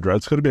worldwide, right,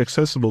 it's got to be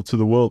accessible to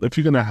the world. If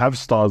you're going to have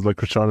stars like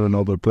Cristiano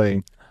Ronaldo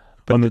playing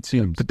on the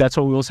teams. But that's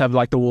why we also have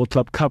like the World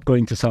Club Cup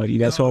going to Saudi.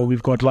 That's why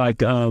we've got like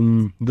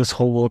this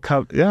whole World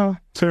Cup. Yeah,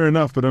 fair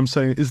enough. But I'm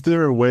saying, is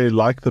there a way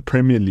like the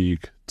Premier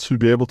League to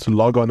be able to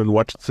log on and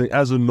watch the thing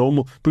as a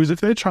normal? Because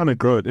if they're trying to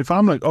grow it, if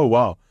I'm like, oh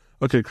wow,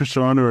 okay,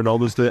 Cristiano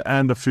Ronaldo's there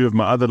and a few of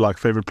my other like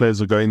favorite players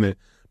are going there,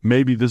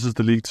 maybe this is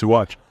the league to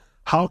watch.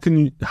 How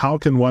can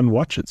one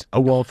watch it?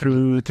 Well,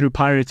 through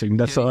pirating.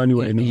 That's the only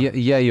way.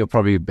 Yeah, you'll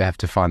probably have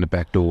to find a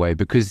backdoor way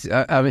because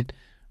I mean,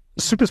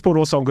 Supersport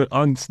also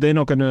they're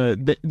not gonna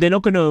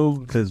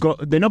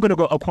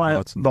go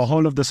acquire the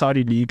whole of the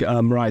Saudi league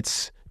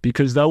rights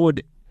because that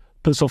would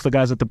piss off the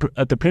guys at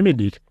the Premier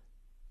League.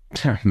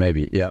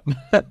 Maybe, yeah.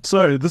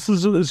 So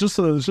it's just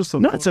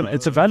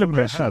a valid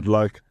question.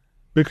 Like,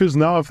 because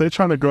now if they're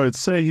trying to grow it,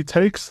 say he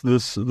takes the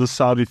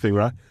Saudi thing,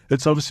 right?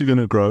 It's obviously going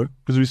to grow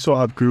because we saw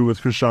how it grew with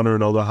Cristiano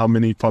Ronaldo, how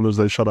many followers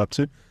they shot up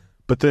to.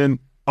 But then,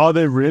 are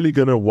they really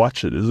going to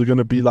watch it? Is it going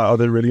to be like, are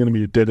they really going to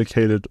be a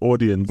dedicated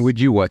audience? Would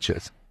you watch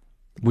it?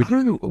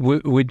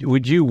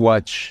 Would you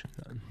watch?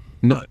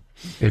 No.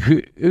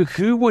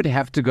 Who would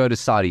have to go to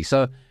Saudi?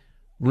 So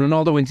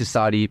Ronaldo went to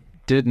Saudi.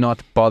 Did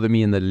not bother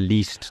me in the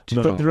least.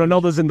 But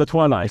Ronaldo's in the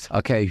twilight.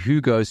 Okay,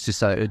 who goes to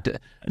Saudi?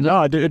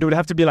 No, it would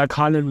have to be like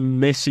Haaland,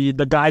 Messi,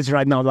 the guys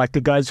right now, like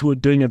the guys who are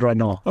doing it right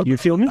now. Okay. You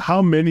feel me?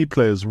 How many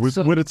players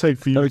would it take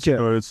for you to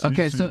go?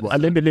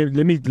 Let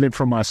me live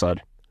from my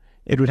side.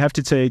 It would have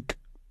to take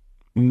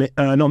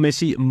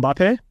Messi,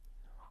 Mbappe,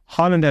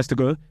 Haaland has to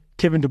go,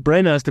 Kevin De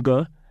Bruyne has to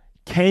go,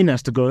 Kane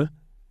has to go.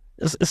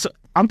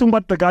 I'm talking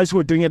about the guys who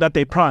are doing it at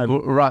their prime.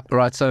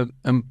 Right. So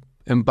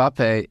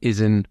Mbappe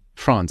is in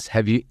France.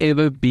 Have you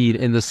ever been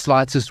in the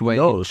slightest way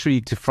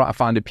intrigued to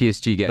find a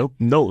PSG game?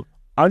 No.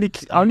 I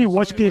only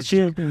watch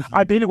PSG.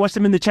 I barely watch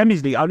them in the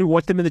Champions League. I only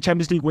watch them in the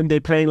Champions League when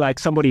they're playing like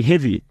somebody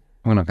heavy.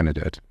 We're not going to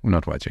do it. We're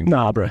not watching.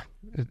 Nah, bro.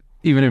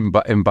 Even if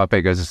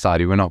Mbappe goes to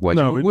Saudi, we're not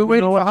watching. No, we're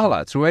waiting for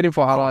highlights. We're waiting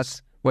for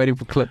highlights. Waiting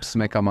for clips to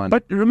make our mind.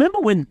 But remember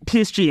when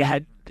PSG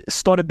had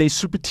started their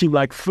super team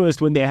like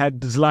first when they had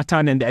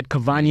Zlatan and they had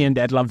Cavani and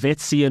they had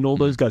Lavezzi and all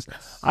those guys?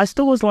 I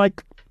still was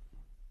like,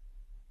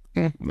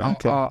 okay.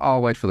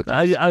 I'll wait for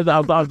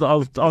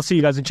the. I'll see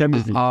you guys in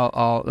Champions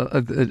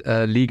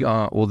League. League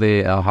all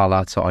their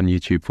highlights are on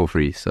YouTube for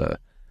free, so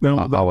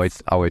I'll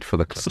wait for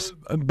the clips.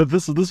 But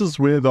this is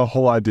where the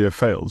whole idea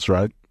fails,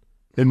 right?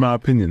 In my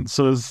opinion.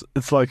 So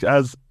it's like,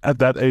 as at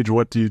that age,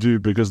 what do you do?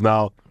 Because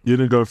now you're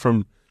gonna go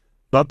from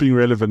not being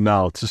relevant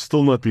now to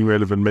still not being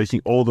relevant,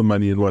 making all the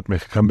money and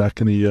make come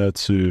back in a year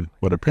to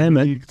what a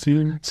Premier League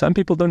team. Some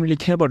people don't really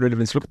care about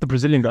relevance. Look at the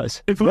Brazilian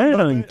guys. They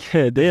don't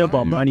care. They're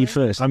about money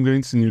first. I'm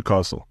going to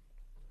Newcastle.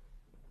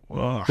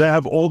 Wow. They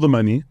have all the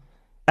money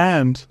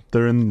and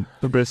they're in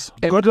the best.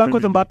 Good luck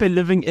with Mbappe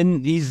living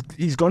in. He's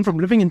gone from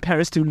living in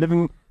Paris to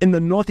living in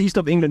the northeast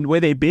of England where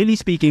they barely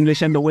speak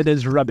English and the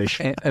weather's rubbish.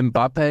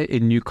 Mbappe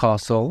in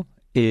Newcastle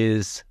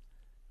is.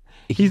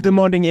 He's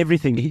demanding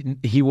everything.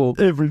 He will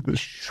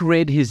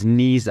shred his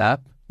knees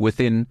up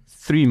within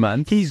 3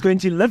 months. He's going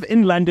to live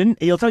in London.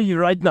 He'll tell you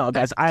right now,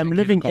 guys, I am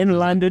living in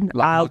London.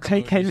 I'll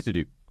take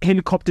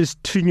helicopters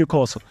to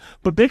Newcastle.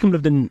 But Beckham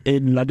lived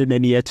in London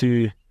and he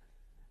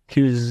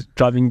was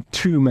driving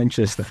to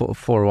Manchester.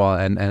 For a while.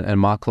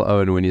 And Michael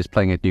Owen, when he was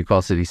playing at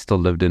Newcastle, he still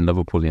lived in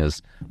Liverpool. He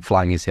was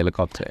flying his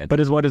helicopter in. But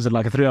what is it,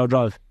 like a 3-hour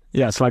drive?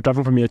 Yeah, it's like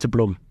driving from here to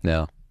Bloem.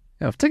 Yeah.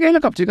 Yeah, take a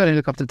helicopter. You got a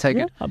helicopter, take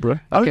it. Bro.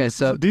 Okay,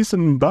 so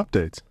decent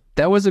Mbupdate.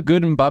 That was a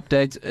good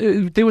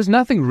Mbupdate. There was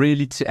nothing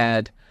really to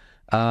add.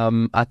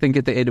 I think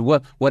at the end,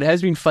 what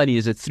has been funny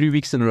is that 3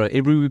 weeks in a row,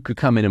 every week we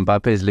come in,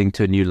 Mbappe is linked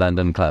to a new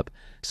London club.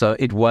 So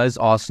it was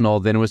Arsenal,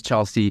 then it was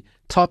Chelsea,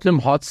 Tottenham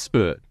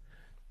Hotspur.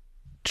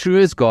 True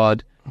as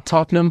God,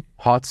 Tottenham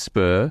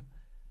Hotspur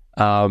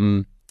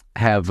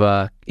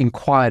have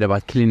inquired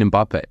about Kylian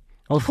Mbappe.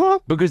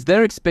 Because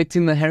they're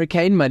expecting the Harry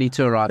Kane money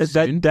to arrive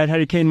soon. That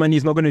Harry Kane money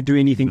is not going to do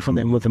anything for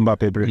them with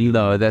Mbappe, bro.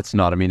 No, that's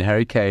not. I mean,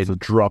 Harry Kane... It's a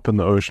drop in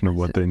the ocean of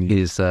what they need.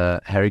 Is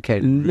Harry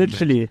Kane...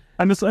 Literally.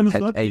 And it's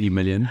not 80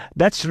 million.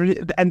 That's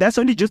really... And that's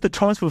only just the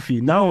transfer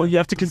fee. Now you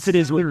have to consider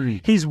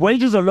his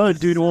wages alone,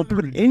 dude, will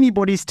put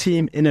anybody's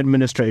team in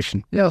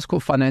administration. Yeah, it's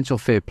called financial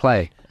fair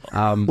play.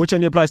 Which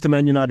only applies to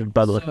Man United,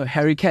 by the way. So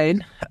Harry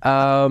Kane,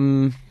 I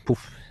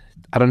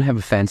don't have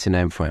a fancy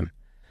name for him.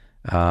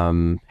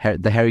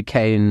 The Harry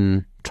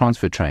Kane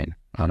transfer train.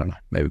 I don't know.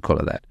 Maybe call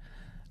it that.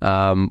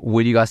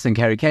 Where do you guys think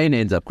Harry Kane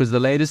ends up? Because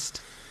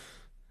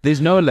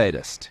there's no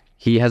latest.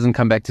 He hasn't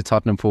come back to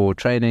Tottenham for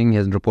training. He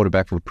hasn't reported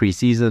back for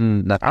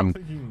pre-season. Nothing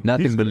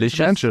malicious.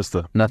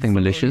 Manchester. Nothing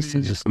malicious.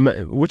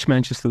 Which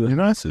Manchester?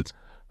 United.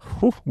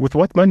 With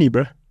what money,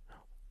 bro?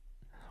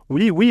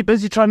 We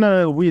busy trying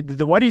to.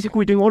 Why do you think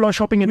we're doing all our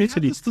shopping in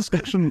Italy? This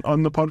discussion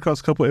on the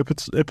podcast a couple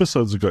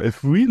episodes ago.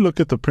 If we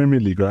look at the Premier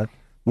League, right?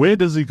 Where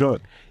does he go?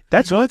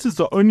 That is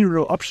the only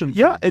real option.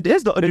 Yeah, it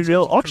is the only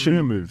real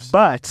option. Moves.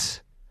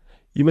 But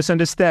you must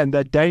understand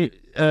that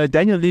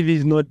Daniel Levy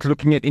is not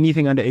looking at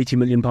anything under £80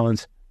 million.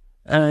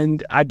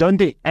 And I don't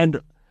think,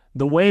 and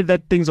the way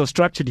that things are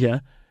structured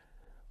here,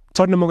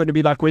 Tottenham are going to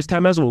be like West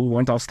Ham as well. We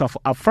want our stuff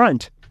up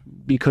front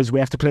because we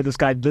have to play this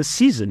guy this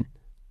season.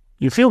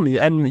 You feel me?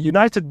 And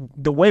United,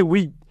 the way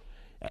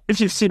if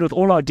you've seen with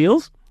all our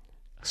deals,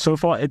 so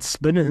far it's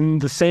been in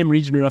the same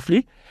region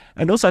roughly.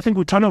 And also I think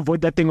we're trying to avoid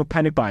that thing of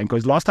panic buying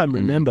because last time,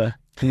 remember,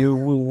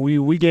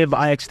 we gave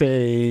Ajax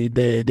their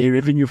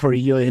revenue for a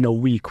year in a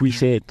week. We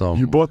said...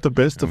 You bought the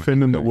best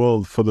defender in the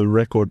world for the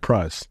record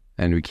price.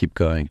 And we keep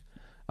going.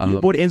 You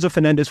bought Enzo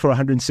Fernandez for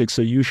 106,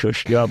 so you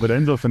shush. Yeah, but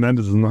Enzo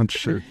Fernandez is not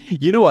sure.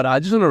 You know what?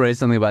 I just want to raise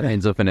something about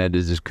Enzo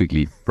Fernandez just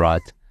quickly,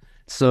 right?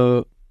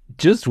 So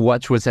just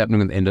watch what's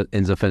happening with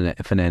Enzo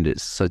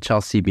Fernandez. So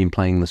Chelsea been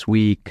playing this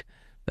week.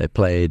 They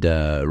played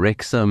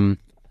Wrexham,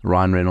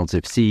 Ryan Reynolds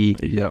FC.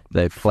 Yep.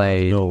 They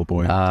played... Oh,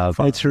 boy.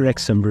 It's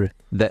Wrexham, bro.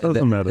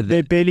 Doesn't matter.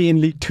 They're barely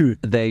in League 2.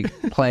 They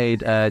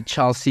played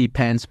Chelsea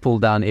Pants Pull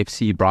Down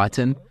FC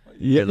Brighton.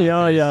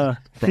 Yeah.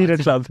 Theatre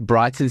club.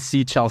 Brighton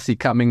see Chelsea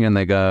coming and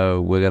they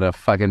go, we're going to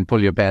fucking pull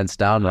your pants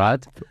down,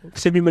 right?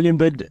 70 million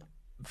bid,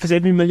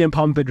 £70 million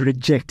bid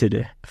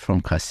rejected.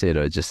 From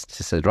Caicedo, just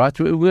said, right,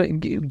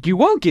 you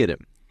won't get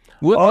him.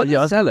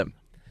 We'll sell him.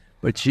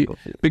 But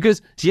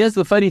because here's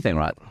the funny thing,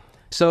 right?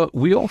 So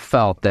we all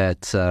felt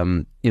that,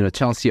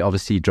 Chelsea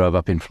obviously drove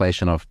up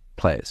inflation of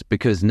players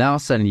because now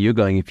suddenly you're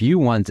going, if you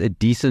want a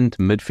decent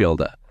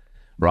midfielder,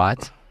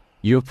 right,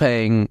 you're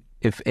paying...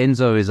 If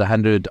Enzo is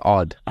 100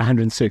 odd,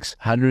 106,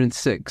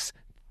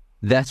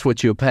 that's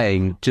what you're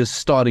paying, just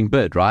starting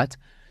bid, right?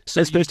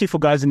 So especially for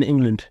guys in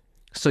England.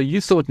 So you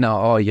thought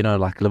now,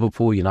 like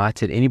Liverpool,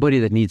 United, anybody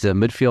that needs a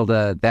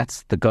midfielder,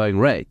 that's the going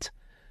rate.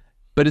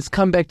 But it's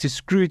come back to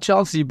screw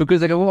Chelsea because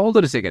they go, well, hold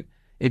on a second.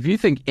 If you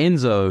think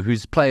Enzo,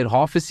 who's played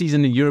half a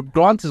season in Europe,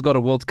 Grant has got a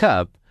World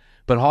Cup,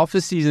 but half a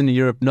season in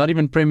Europe, not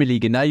even Premier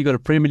League, and now you've got a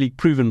Premier League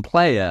proven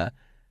player,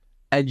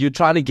 and you're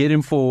trying to get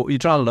him you're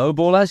trying to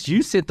lowball us.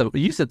 You set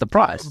the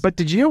price. But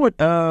did you hear what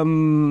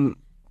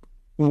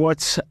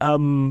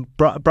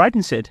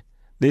Brighton said?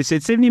 They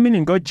said 70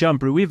 million, go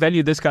jump. We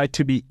value this guy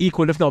to be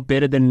equal, if not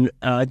better than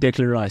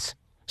Declan Rice.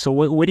 So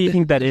what do you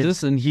think that is?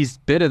 Listen, he's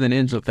better than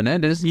Enzo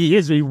Fernandez. He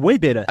is way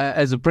better.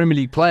 As a Premier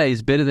League player,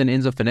 he's better than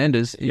Enzo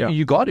Fernandez. Yeah.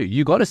 You got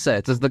to say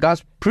it. The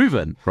guy's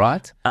proven,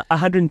 right?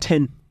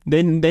 110.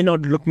 Then they're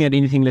not looking at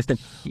anything less than,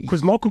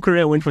 because Marco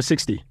Correa went for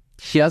 60.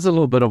 Here's a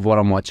little bit of what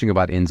I'm watching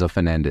about Enzo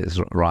Fernandez,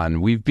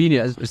 Ryan. We've been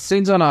here,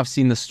 Senzo and I have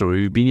seen the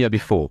story, we've been here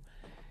before,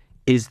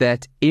 is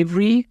that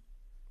every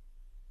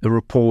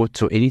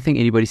report or anything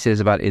anybody says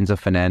about Enzo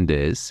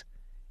Fernandez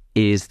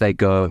is they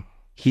go,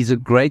 he's a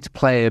great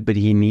player, but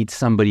he needs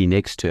somebody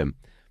next to him.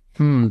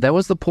 That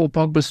was the Paul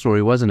Pogba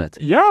story, wasn't it?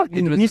 Yeah,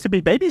 it needs to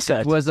be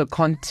babysat. It was a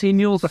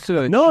continual search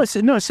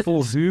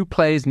for who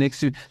plays next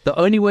to him. The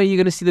only way you're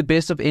going to see the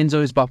best of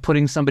Enzo is by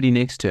putting somebody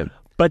next to him.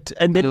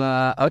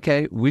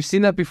 Okay, we've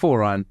seen that before,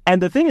 Ryan.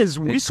 And the thing is,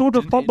 we saw it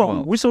with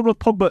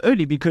Pogba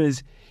early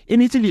because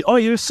in Italy,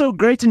 you're so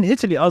great in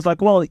Italy. I was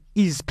like, well,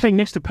 he's playing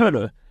next to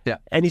Pirlo. Yeah.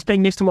 And he's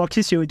playing next to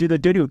Marquisio who do the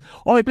dirty.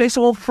 He plays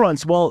all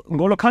fronts. Well,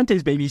 N'Golo Kante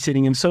is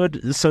babysitting him. So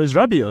is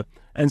Rabiot.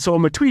 And so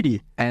Matuidi.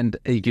 And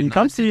he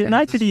comes to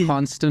United.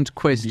 Constant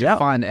quest to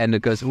find. And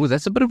it goes,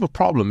 that's a bit of a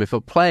problem. If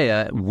a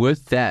player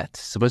with that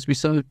supposed to be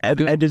so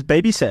good and is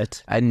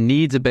babysat and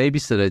needs a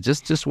babysitter,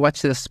 just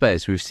watch this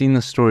space. We've seen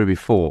this story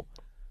before.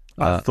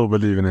 I still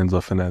believe in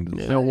Enzo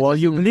Fernandez. Yeah, well,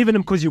 you believe in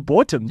him because you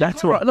bought him.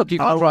 That's right. Look, you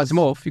can't write him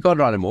off. You can't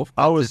write him off.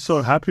 I was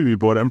so happy we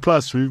bought him. And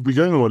plus, we're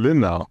going all in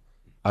now.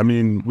 I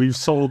mean, we've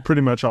sold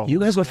pretty much all. You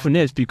guys got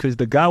finesse because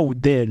the guy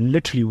there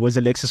literally was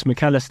Alexis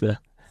McAllister.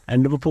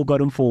 And Liverpool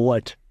got him for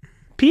what?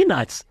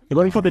 Peanuts. They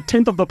got him for the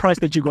 10th of the price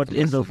that you got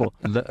Enzo for.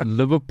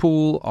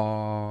 Liverpool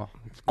are...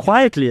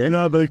 Quietly, eh?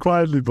 No, they're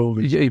quietly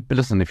building. Yeah, but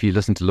listen, if you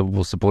listen to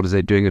Liverpool supporters,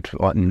 they're doing it,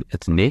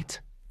 it's net.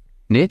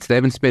 They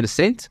haven't spent a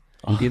cent,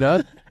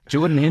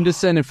 Jordan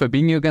Henderson and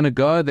Fabinho are going to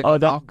go.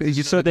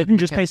 So they didn't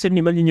just pay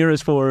 70 million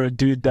euros for a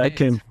dude that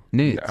came.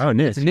 Net. Oh,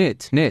 net.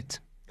 It's net.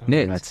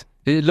 Right.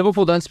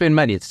 Liverpool don't spend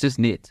money. It's just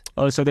net.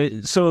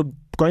 So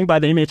going by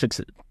their metrics,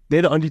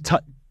 they're the only.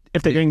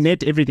 If they're going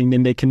net everything,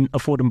 then they can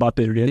afford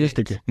Mbappe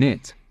realistically.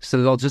 Net.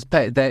 So they'll just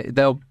pay.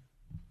 They'll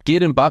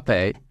get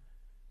Mbappe,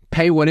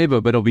 pay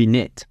whatever, but it'll be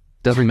net.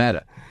 Doesn't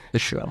matter.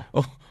 Sure.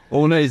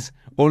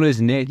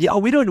 Always net. Yeah,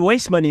 we don't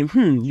waste money.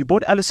 You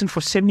bought Alisson for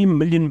 £70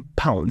 million,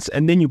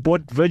 and then you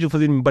bought Virgil for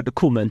them, but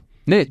cool, man.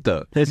 Net,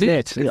 though. It's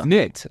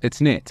net.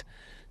 It's net.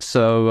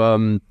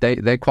 So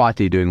they're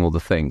quietly doing all the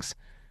things.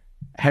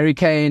 Harry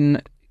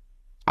Kane,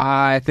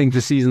 I think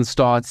the season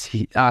starts.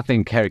 I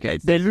think Harry Kane...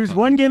 They lose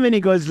one game and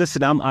he goes,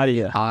 listen, I'm out of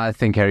here. I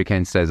think Harry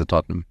Kane stays at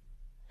Tottenham.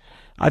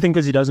 I think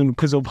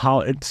because of how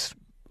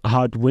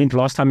it went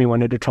last time he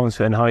wanted a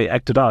transfer and how he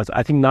acted out.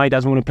 I think now he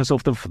doesn't want to piss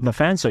off the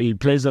fans, so he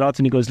plays it out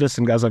and he goes,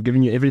 listen, guys, I've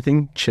given you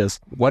everything. Cheers.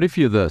 What if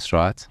you're this,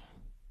 right?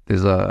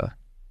 There's a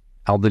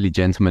elderly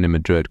gentleman in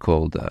Madrid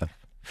called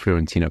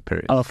Florentino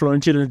Perez.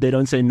 Florentino, they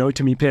don't say no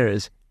to me,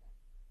 Perez.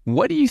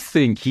 What do you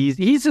think?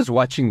 He's just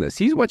watching this.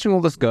 He's watching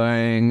all this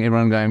going,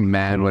 everyone going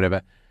mad,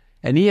 whatever.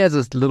 And he has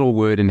this little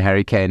word in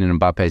Harry Kane and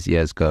Mbappe's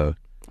ears go,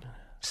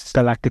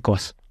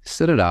 Galacticos.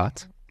 Sit it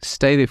out.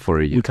 Stay there for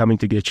a year. We're coming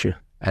to get you.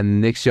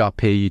 And next year I'll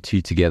pair you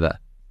two together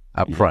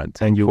up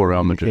front. And you for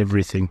Real Madrid.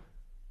 Everything.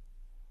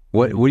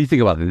 What do you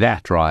think about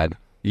that, Ryan?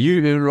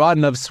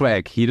 Ryan loves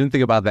swag. He didn't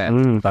think about that. I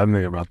didn't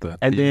think about that.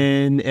 And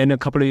then in a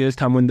couple of years'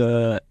 time, when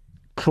the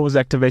clause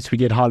activates, we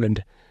get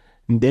Haaland.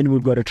 And then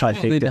we've got to try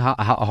Then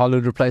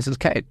Haaland replaces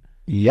Kane.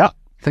 Yeah.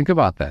 Think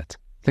about that.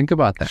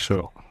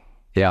 Sure.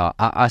 Yeah.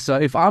 So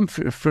if I'm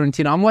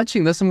Florentino, I'm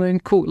watching this, I'm going,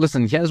 cool,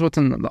 listen, here's what's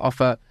on the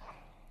offer.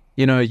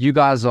 You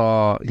guys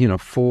are,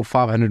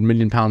 400-500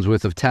 million pounds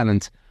worth of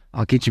talent.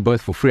 I'll get you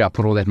both for free. I'll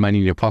put all that money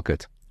in your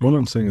pocket. All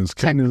I'm saying is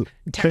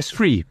tax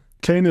free.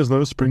 Kane is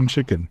no spring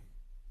chicken.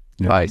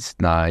 Yeah. Right.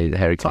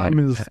 Harry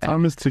Kane.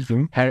 Time is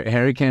ticking.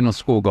 Harry Kane will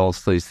score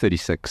goals till he's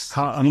 36.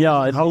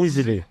 How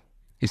easily?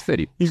 He's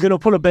 30. He's going to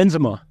pull a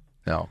Benzema.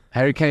 No.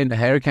 Harry Kane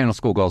will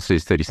score goals till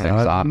he's 36.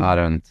 I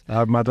don't. I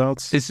have my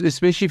doubts.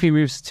 Especially if he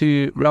moves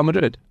to Real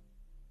Madrid.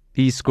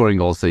 He's scoring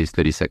goals till he's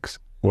 36.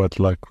 What,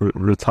 like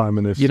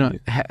retirement FC?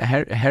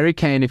 Harry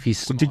Kane, if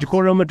he's... Did you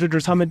call Real Madrid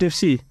retirement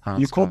FC?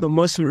 You called the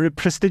most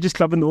prestigious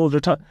club in the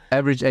world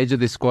average age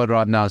of this squad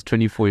right now is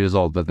 24 years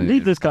old. But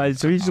leave this guy.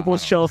 So he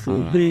supports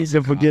Chelsea. Please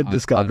don't forget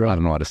this guy, bro. I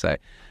don't know what to say.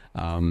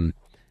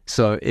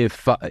 So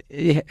if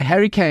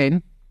Harry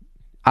Kane,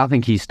 I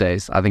think he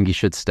stays. I think he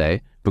should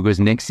stay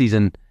because next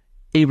season,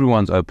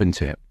 everyone's open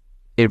to him.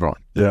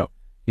 Everyone. Yeah.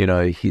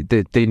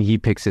 Then he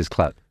picks his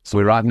club.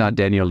 So right now,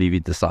 Daniel Levy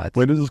decides.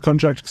 When does his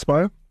contract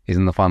expire? He's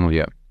in the final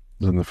year.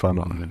 He's in the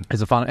final.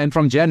 It's a final, and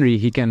from January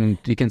he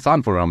can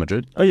sign for Real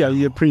Madrid. Oh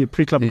yeah,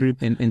 pre-club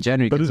group in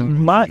January. But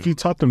if you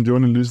Tottenham, do you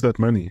want to lose that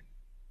money?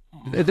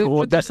 They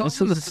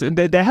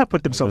have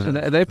put themselves.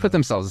 They put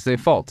themselves. It's their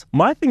fault.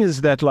 My thing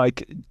is that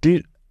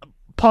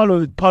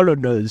Paulo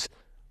knows.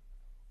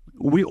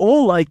 We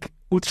all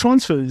with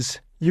transfers.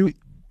 You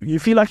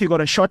feel like you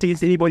got a shot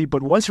against anybody,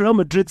 but once Real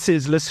Madrid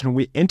says, "Listen,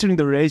 we're entering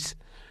the race,"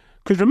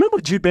 because remember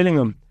Jude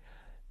Bellingham.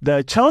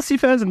 The Chelsea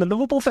fans and the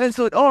Liverpool fans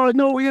thought, oh,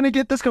 no, we're going to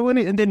get this guy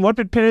winning. And then what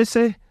did Perez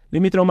say?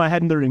 Let me throw my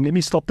hat in the ring. Let me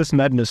stop this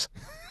madness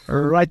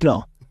right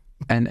now.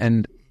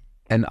 And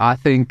I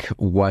think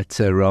what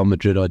Real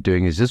Madrid are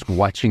doing is just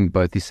watching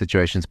both these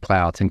situations play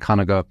out and kind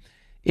of go,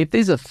 if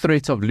there's a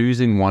threat of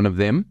losing one of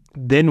them,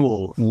 then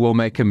we'll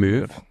make a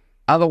move.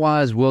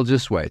 Otherwise, we'll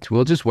just wait.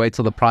 We'll just wait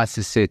till the price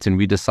is set and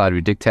we decide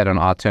we dictate on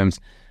our terms.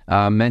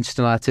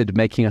 Manchester United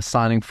making a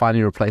signing,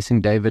 finally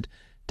replacing David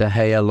De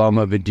Gea, long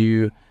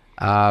overdue.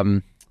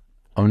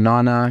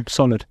 Onana.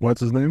 Solid.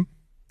 What's his name?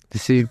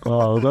 Okay,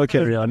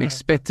 Rihanna.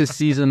 Expect a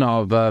season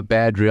of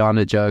bad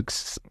Rihanna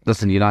jokes.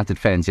 Listen, United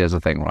fans, here's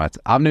the thing, right?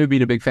 I've never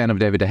been a big fan of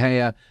David De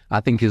Gea. I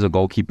think he's a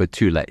goalkeeper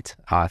too late.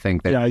 I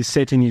think that... Yeah, he's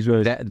setting his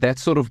words. That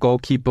sort of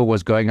goalkeeper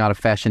was going out of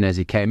fashion as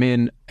he came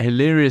in.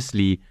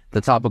 Hilariously,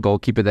 the type of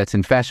goalkeeper that's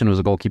in fashion was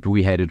a goalkeeper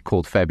we hated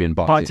called Fabian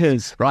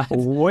Barthez. Right?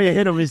 Way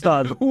ahead of his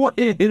time.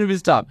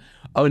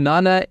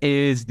 Onana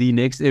is the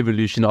next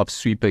evolution of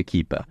sweeper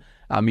keeper.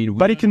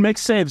 But he can make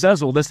saves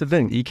as well. That's the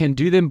thing. He can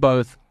do them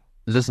both.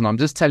 Listen, I'm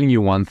just telling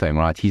you one thing,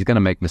 right? He's going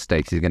to make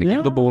mistakes. He's going to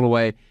give the ball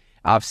away.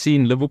 I've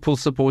seen Liverpool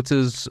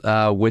supporters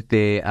with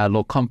their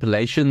little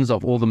compilations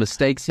of all the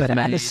mistakes he's made.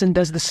 But Alisson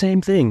does the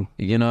same thing.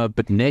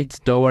 But net,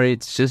 don't worry,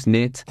 it's just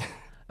net.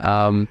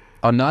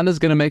 Onana's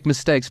going to make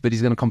mistakes, but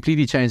he's going to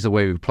completely change the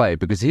way we play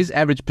because his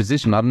average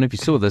position, I don't know if you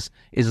saw this,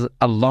 is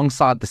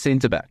alongside the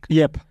centre-back.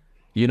 Yep.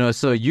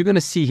 So you're going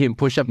to see him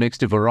push up next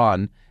to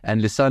Varane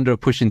and Lissandro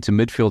push into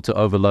midfield to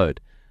overload.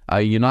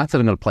 United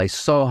are going to play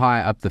so high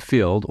up the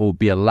field or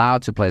be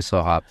allowed to play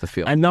so high up the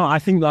field. And now I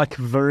think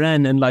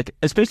Varane and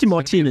especially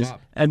Martinez.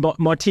 And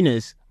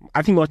Martinez,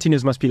 I think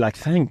Martinez must be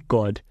thank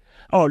God.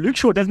 Oh, Luke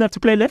Shaw doesn't have to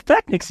play left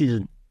back next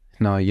season.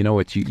 No, you know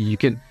what? You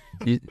can...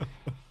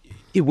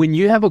 when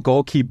you have a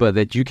goalkeeper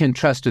that you can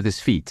trust with his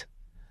feet,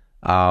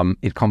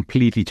 it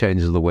completely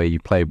changes the way you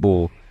play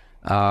ball.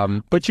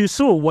 But you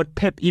saw what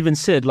Pep even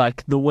said,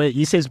 the way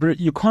he says, bro,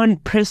 you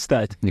can't press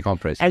that. You can't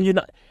press.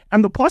 And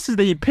and the passes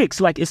that he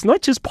picks, it's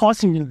not just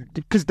passing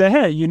because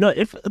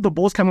if the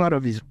ball's coming out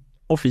of his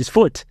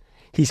foot,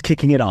 he's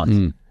kicking it out.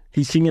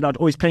 He's kicking it out,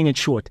 or he's playing it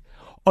short.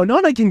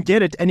 Onana can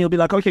get it, and he'll be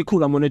like, okay,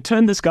 cool, I'm going to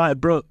turn this guy,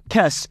 bro.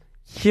 Cass,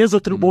 here's a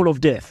through ball of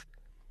death.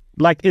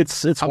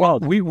 It's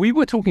wild. We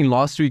were talking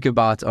last week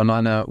about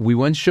Onana. We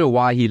weren't sure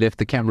why he left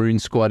the Cameroon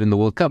squad in the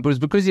World Cup, but it was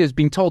because he was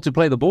being told to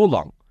play the ball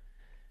long.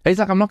 He's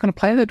like, I'm not going to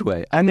play that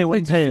way. And they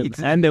wouldn't pay him.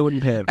 And they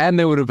wouldn't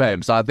pay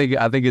him. So I think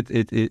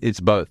it's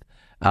both.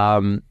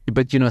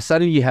 But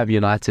suddenly you have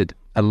United,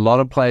 a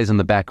lot of players in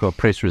the back who are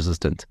press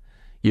resistant.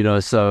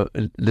 So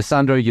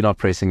Lissandro, you're not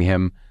pressing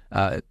him.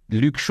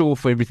 Luke Shaw,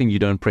 for everything you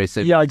don't press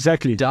him. Yeah,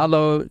 exactly.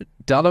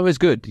 Dalot is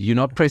good. You're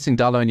not pressing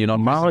Dalot and you're not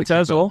Mount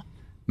as well.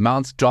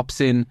 Mount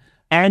drops in.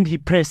 And he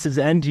presses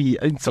and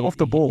it's off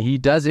the ball. He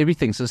does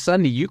everything. So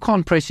suddenly you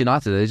can't press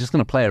United. They're just going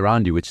to play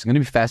around you, which is going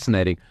to be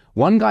fascinating.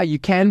 One guy you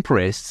can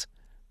press,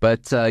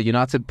 But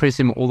United press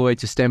him all the way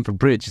to Stamford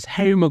Bridge. It's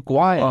Harry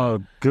Maguire.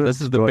 Oh, good. This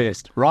is the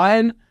best.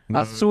 Ryan,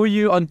 I saw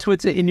you on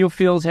Twitter in your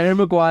fields. Harry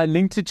Maguire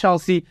linked to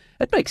Chelsea.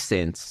 It makes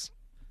sense.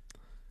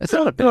 It's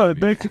not a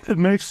bad move. It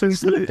makes sense.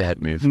 It's not a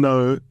bad move.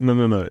 No.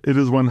 It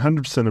is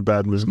 100% a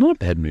bad move. It's not a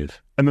bad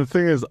move. And the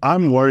thing is,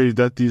 I'm worried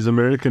that these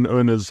American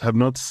owners have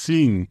not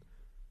seen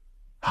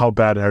how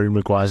bad Harry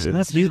Maguire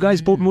is. You guys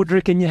bought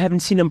Mudryk and you haven't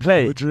seen him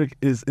play. Mudryk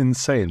is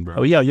insane, bro.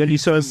 Oh yeah, you only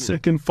saw him.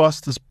 Second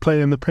fastest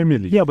player in the Premier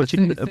League. Yeah, but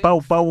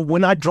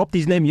when I dropped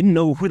his name, you didn't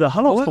know who the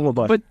hell I was talking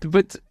about.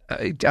 But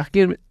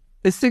again,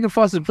 the second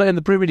fastest player in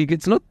the Premier League.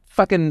 It's not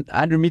fucking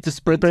 100-meter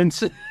sprint.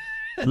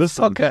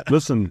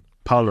 Listen,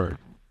 Paulo.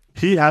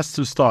 He has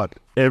to start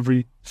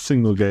every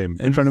single game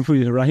in front of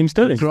Raheem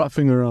Sterling.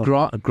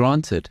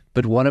 Granted,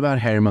 but what about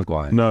Harry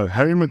Maguire? No,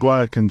 Harry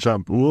Maguire can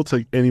jump. We'll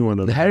take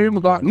anyone. Harry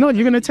Maguire. No,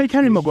 you're going to take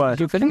Harry Maguire.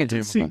 You're fitting into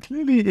him. See,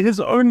 clearly his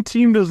own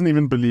team doesn't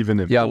even believe in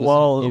him. Yeah,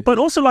 well, but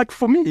also like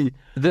for me,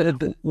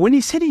 when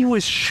he said he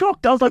was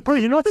shocked, I was like, bro,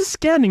 you're not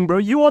scanning, bro.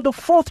 You are the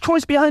fourth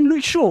choice behind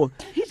Luke Shaw,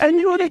 and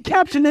you are the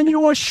captain, and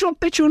you are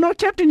shocked that you're not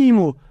captain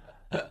anymore.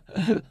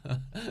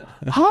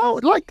 How?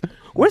 Like,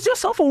 where's your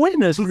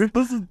self-awareness?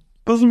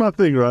 This is my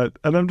thing, right?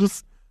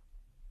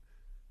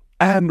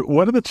 And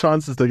what are the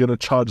chances they're going to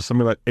charge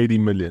something like 80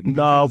 million?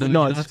 No,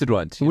 United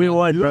won't. We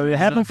won't, bro. It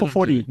happened for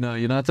 40. No,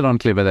 United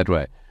aren't clever that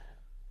way.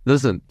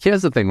 Listen,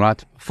 here's the thing,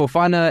 right?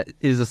 Fofana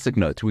is a sick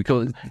note. We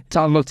call it,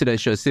 Town Look today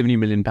shows £70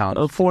 million.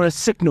 For a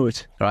sick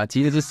note. Right,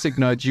 he is a sick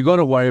note. You got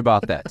to worry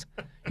about that.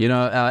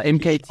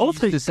 MKT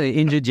also used to say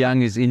injured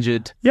young is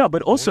injured. Yeah,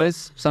 but also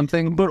always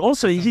something. But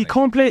also he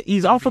can't play.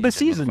 He's out for the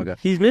season.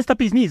 He's messed up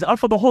his knees. Out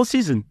for the whole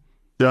season.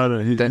 Yeah, no,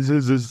 his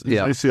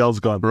ACL's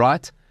gone.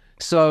 Right.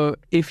 So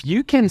if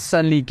you can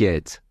suddenly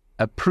get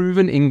a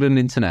proven England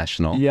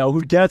international,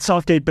 who Gareth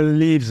Southgate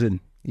believes in,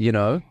 you're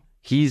going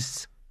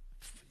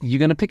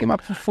to pick him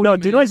up for 40 No,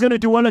 do you know he's going to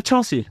do well at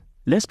Chelsea?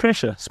 Less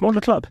pressure, smaller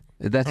club.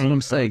 That's what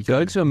I'm saying.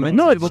 Go to a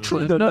mid-table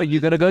club. No,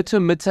 you're going to go to a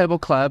mid-table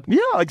club. Yeah,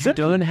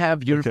 exactly. You don't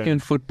have European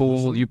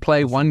football. You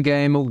play one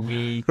game a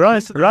week.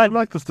 Right.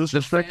 Like this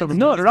disrespect.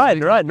 No,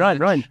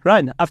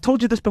 Ryan. I've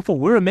told you this before.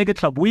 We're a mega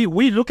club. We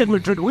look at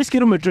Madrid. We're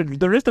scared of Madrid.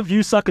 The rest of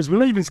you suckers, we're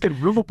not even scared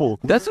of Liverpool.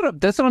 That's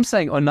what I'm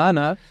saying.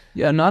 Onana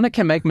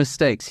can make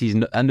mistakes. He's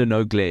under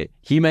no glare.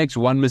 He makes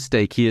one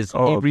mistake. He has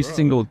every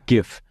single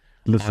gif.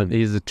 Listen,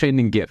 he's a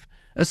trending gif.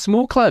 A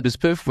small club is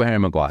perfect for Harry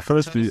Maguire.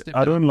 Firstly,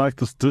 I don't like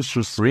this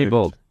disrespect.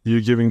 Rebuild.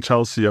 You giving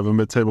Chelsea of a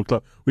mid-table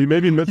club. We may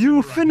be mid-table.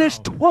 You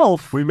finished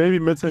 12th. We may be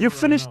mid-table. You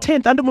finished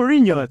 10th under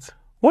Mourinho.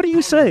 What are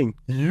you saying?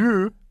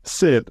 You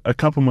said a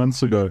couple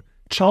months ago,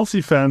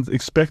 Chelsea fans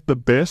expect the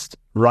best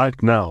right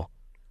now.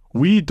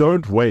 We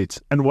don't wait.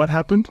 And what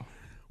happened?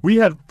 We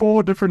had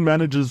 4 different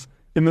managers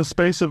in the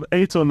space of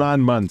 8 or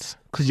 9 months.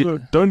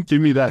 Don't give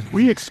me that.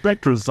 We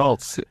expect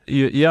results.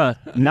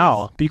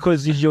 Now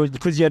because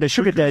you had a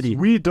sugar daddy.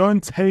 We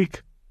don't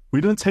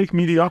take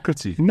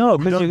mediocrity. No,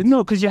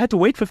 because you had to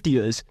wait 50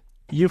 years.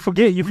 You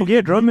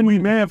forget, Roman. We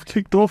may have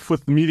kicked off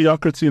with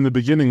mediocrity in the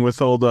beginning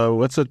with all the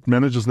what's that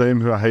manager's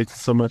name who I hate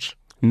so much.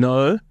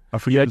 No, I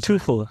forget.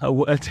 Tuchel,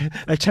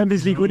 a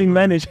Champions League winning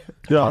manager.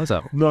 Yeah,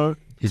 no,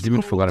 he's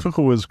even forgotten.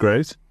 Tuchel was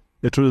great.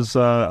 It was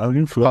I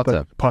even forgot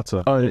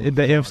Potter. Oh,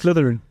 the of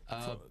Slytherin.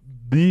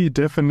 The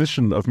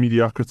definition of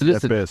mediocrity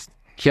at best.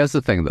 Here's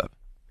the thing, though.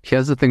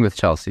 Here's the thing with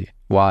Chelsea.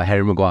 Why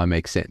Harry Maguire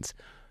makes sense.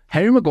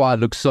 Harry Maguire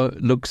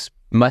looks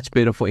much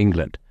better for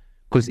England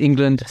because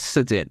England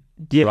sit in.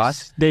 Yes,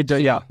 right? They do.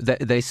 Yeah,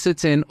 they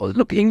sit in.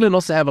 Look, England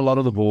also have a lot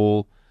of the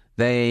ball.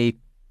 They're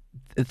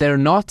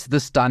not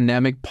this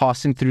dynamic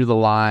passing through the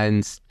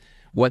lines.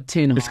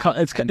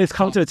 It's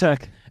counter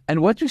attack. And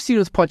what you see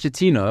with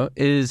Pochettino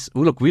is,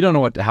 look, we don't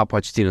know how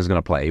Pochettino is going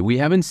to play. We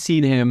haven't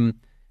seen him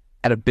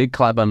at a big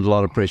club under a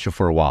lot of pressure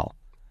for a while.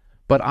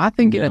 But I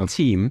think in a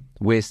team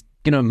where,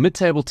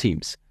 mid-table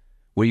teams,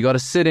 where you got to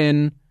sit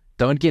in,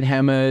 don't get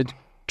hammered,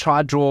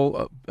 try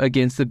draw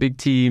against the big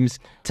teams.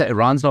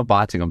 Ryan's not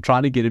biting. I'm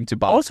trying to get him to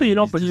bite. Also,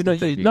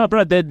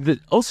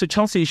 also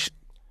Chelsea,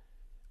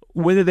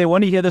 whether they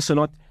want to hear this or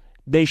not,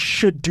 they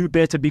should do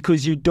better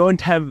because you don't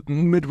have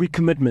midweek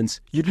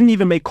commitments. You didn't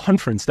even make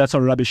conference. That's how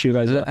rubbish you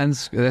guys are. And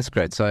that's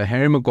great. So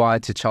Harry Maguire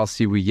to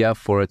Chelsea, we're here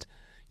for it.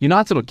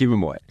 United will give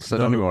him away, so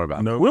don't worry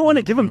about it. We want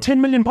to give him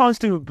 £10 million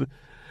to...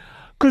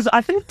 Because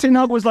I think Ten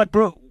Hag was like,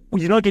 bro,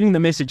 you're not getting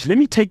the message. Let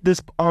me take this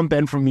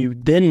armband from you.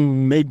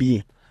 Then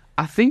maybe...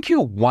 I think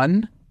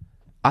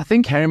I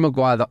think Harry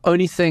Maguire, the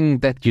only thing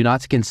that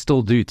United can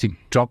still do to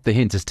drop the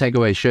hint is take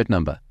away his shirt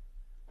number.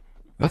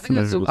 I think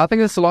that's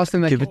the last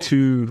thing they give it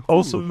to...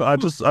 Also, I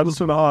just want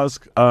to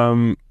ask,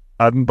 I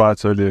didn't buy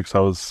it earlier because I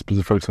was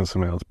busy focusing on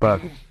something else,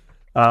 but...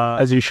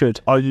 as you should.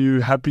 Are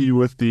you happy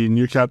with the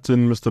new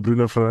captain, Mr.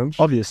 Bruno Fernandes?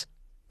 Obvious.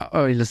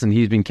 Oh, listen,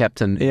 he's been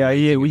captain.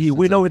 Yeah.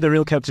 We know who the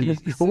real captain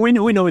is. We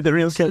know who the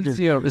real captain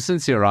is.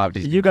 Since he arrived.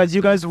 You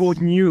guys were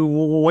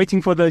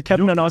waiting for the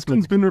captain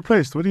announcement. Captain's been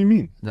replaced. What do you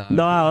mean?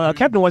 No, our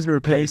captain wasn't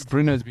replaced.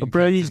 Bruno's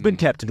been he's been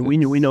captain. We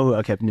know who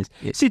our captain is.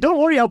 Yeah. See, don't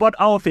worry about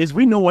our affairs.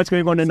 We know what's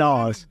going on in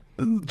ours.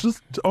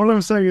 just all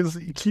I'm saying is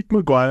keep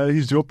Maguire.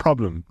 He's your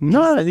problem.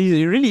 No,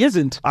 he really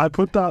isn't. I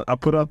put out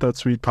that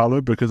tweet,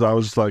 Paolo, because I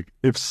was like,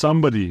 if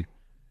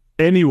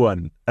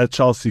anyone at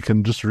Chelsea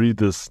can just read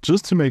this,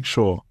 just to make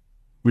sure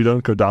we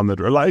don't go down that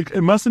road. Like,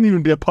 it mustn't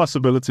even be a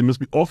possibility. It must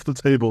be off the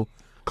table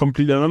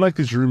completely. I don't like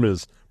these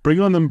rumors. Bring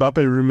on the Mbappe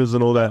rumors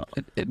and all that.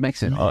 It makes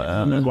sense.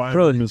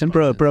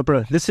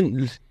 Bro.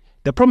 Listen,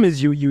 the problem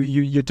is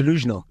you're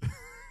delusional.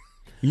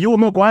 You're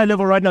Maguire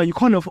level right now. You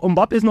can't.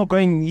 Mbappe's not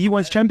going. He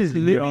wants Champions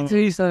League. Let me tell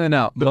you something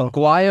now.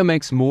 Maguire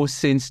makes more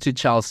sense to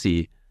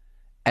Chelsea,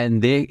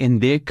 and they're in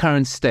their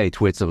current state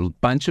where it's a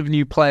bunch of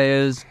new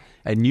players,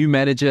 a new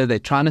manager. They're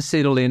trying to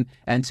settle in,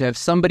 and to have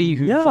somebody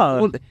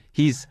who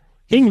he's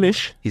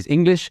English. He's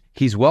English.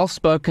 He's well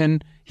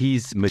spoken.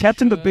 He's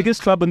captain of the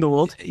biggest club in the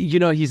world. You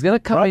know, he's gonna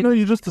come in. No,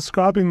 you're just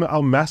describing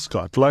our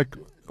mascot. Like,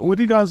 what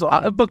do you guys?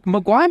 But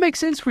Maguire makes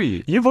sense for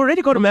you. You've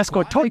already got a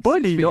mascot. Todd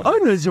Boehly, your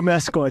owner's your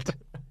mascot.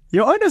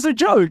 Your owner's a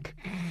joke.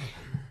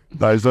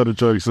 No, he's not a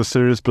joke. He's a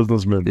serious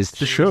businessman. It's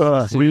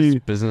sure.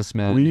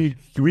 Businessman.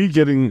 We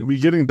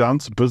getting down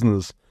to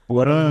business.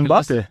 What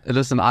Mbappe?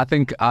 Listen, I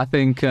think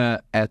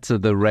at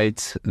the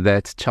rate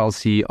that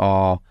Chelsea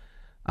are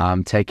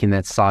taking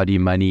that Saudi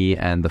money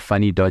and the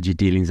funny, dodgy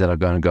dealings that are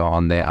going to go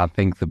on there, I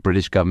think the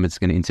British government's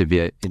going to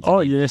intervene.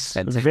 Oh yes,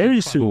 and take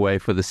very soon. Away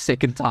for the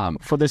second time.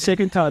 For the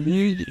second time,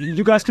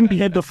 you guys couldn't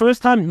behave the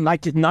first time.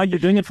 Like now, you're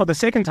doing it for the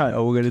second time.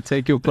 Oh, we're going to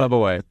take your club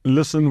away.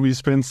 Listen, we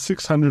spent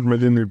 600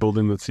 million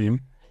rebuilding the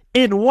team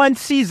in one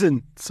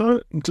season.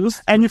 So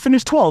and you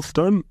finished 12th.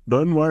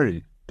 Don't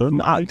worry.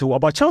 What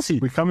about Chelsea?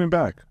 We're coming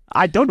back.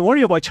 I don't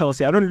worry about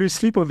Chelsea. I don't lose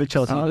sleep over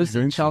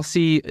Chelsea.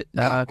 Chelsea,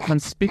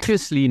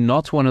 conspicuously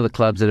not one of the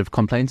clubs that have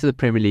complained to the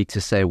Premier League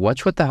to say,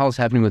 watch what the hell's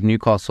happening with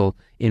Newcastle,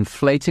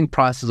 inflating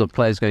prices of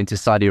players going to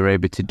Saudi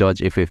Arabia to dodge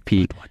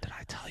FFP. What did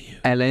I tell you?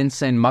 Alain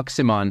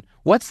Saint-Maximin.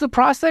 What's the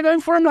price they're going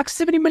for him? Like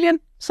 70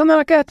 million? Something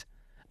like that?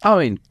 I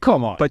mean,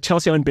 come on. But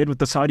Chelsea are in bed with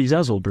the Saudis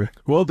as well, bro.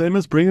 Well, they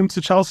must bring him to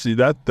Chelsea.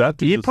 That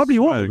he probably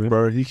will,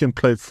 bro. He can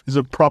play. He's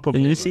a proper.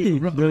 You see,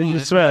 you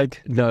swag.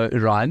 No,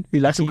 Ryan. He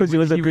likes him because he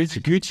was a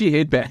Gucci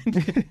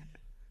headband.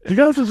 You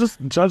guys are just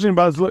judging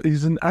by his look.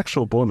 He's an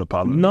actual born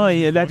Apollo. No,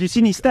 have you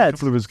seen his stats? A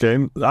couple of his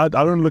games. I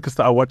don't look at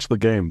that. I watch the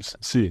games.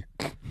 See,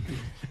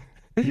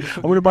 I'm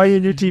going to buy you a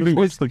new TV.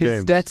 Watch the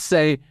games. Stats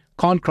say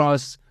can't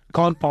cross,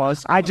 can't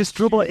pass. I just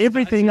dribble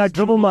everything. I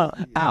dribble my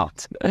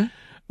out.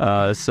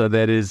 So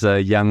that is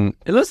young.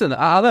 Listen,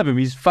 I love him.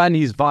 He's fun.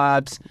 He's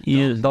vibes.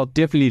 They'll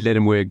definitely let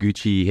him wear a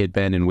Gucci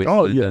headband in West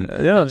London.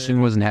 Yeah. It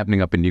wasn't happening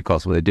up in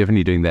Newcastle. They're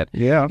definitely doing that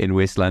in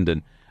West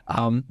London.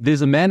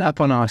 There's a man up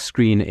on our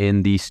screen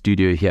in the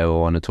studio here we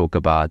want to talk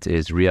about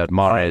is Riyad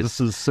Mahrez. This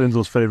is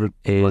Senzo's favorite.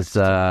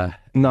 Riyad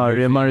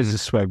Mahrez is a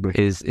swag, bro.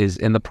 Is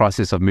in the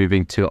process of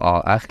moving to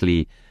Al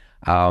Ahly.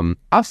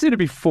 I've said it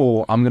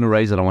before. I'm going to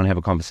raise it. I want to have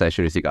a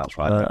conversation with you guys,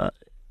 right?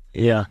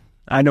 Yeah.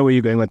 I know where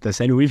you're going with this.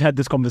 And we've had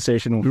this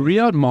conversation.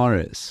 Riyad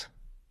Mahrez,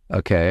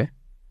 okay.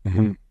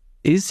 Mm-hmm.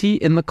 Is he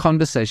in the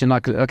conversation?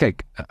 Like, okay,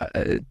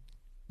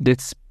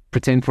 let's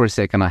pretend for a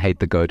second I hate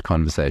the GOAT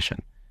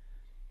conversation.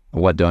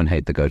 Or don't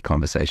hate the GOAT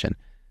conversation.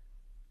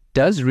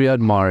 Does Riyad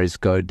Mahrez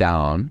go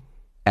down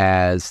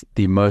as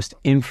the most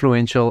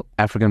influential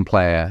African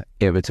player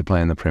ever to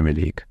play in the Premier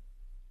League?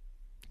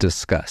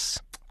 Discuss.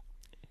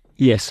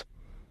 Yes.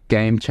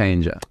 Game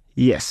changer.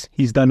 Yes.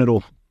 He's done it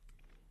all.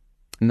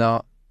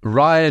 No.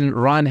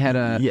 Ryan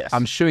had yes.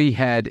 I'm sure he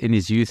had in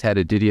his youth had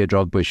a Didier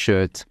Drogba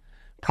shirt.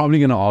 Probably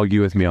going to argue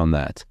with me on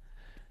that.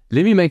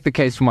 Let me make the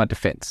case for my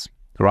defense.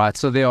 Right,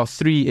 so there are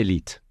three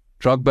elite.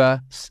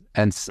 Drogba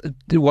and,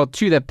 well,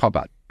 two that pop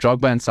out.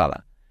 Drogba and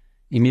Salah.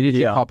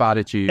 Immediately pop out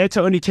at you.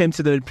 Eto'o only came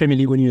to the Premier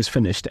League when he was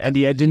finished, and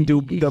he didn't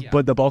do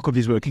the bulk of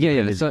his work.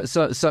 Yeah.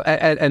 So,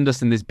 and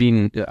listen, there's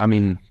been, I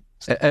mean,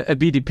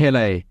 Abidi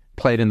Pele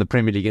played in the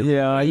Premier League.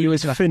 Yeah, he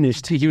was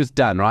finished. He was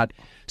done, right?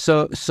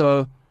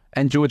 So.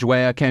 And George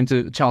Weah came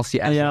to Chelsea.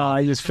 Yeah,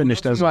 he was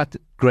finished. We're talking about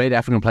great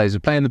African players who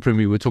play in the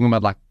Premier League. We're talking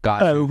about like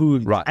guys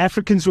right.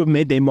 Africans who have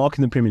made their mark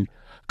in the Premier League.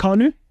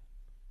 Kanu?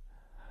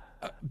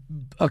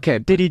 Okay.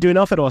 Did he do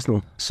enough at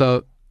Arsenal?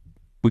 So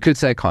we could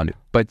say Kanu.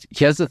 But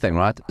here's the thing,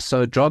 right?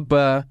 So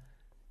Drogba,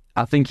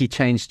 I think he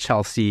changed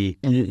Chelsea.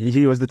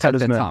 He was the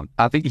talisman.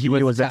 I think he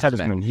was the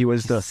talisman. He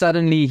was the...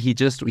 Suddenly,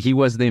 he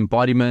was the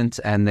embodiment.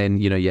 And then,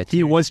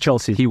 he was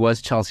Chelsea. He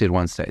was Chelsea at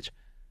one stage.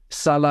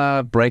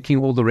 Salah breaking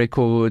all the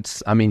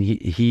records. I mean,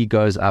 he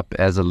goes up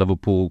as a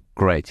Liverpool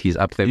great. He's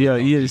up there. Yeah,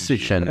 he is.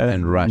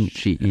 And Rush.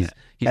 He's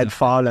Ed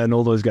Fowler and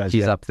all those guys.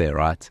 He's up there,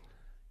 right?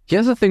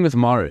 Here's the thing with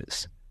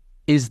Mahrez,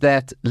 is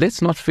that,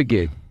 let's not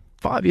forget,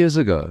 5 years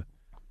ago,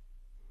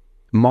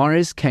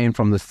 Mahrez came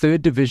from the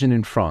third division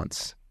in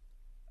France,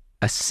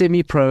 a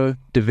semi-pro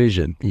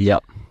division.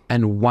 Yep.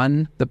 And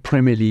won the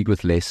Premier League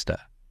with Leicester.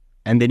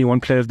 And then he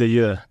won Player of the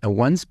Year. And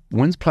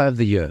wins Player of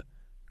the Year.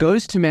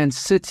 Goes to Man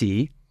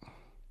City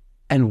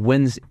and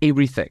wins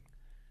everything.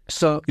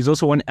 So he's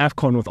also won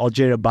AFCON with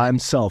Algeria by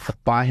himself.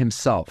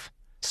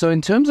 So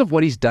in terms of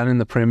what he's done in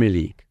the Premier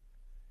League,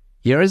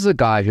 here is a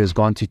guy who has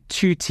gone to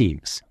two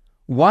teams,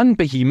 one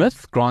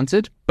behemoth,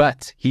 granted,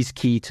 but he's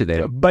key to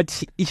them.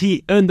 But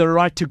he earned the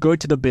right to go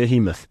to the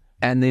behemoth.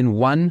 And then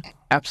one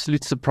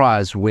absolute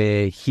surprise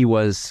where he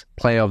was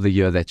player of the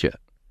year that year,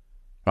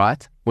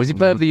 right? Was he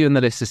player of the year in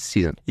the Leicester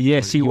season?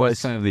 Yes, he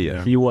was. Player of the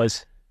year. He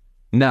was.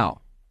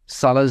 Now,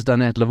 Salah's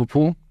done it at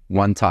Liverpool,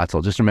 one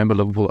title. Just remember,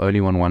 Liverpool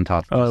only won one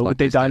title. With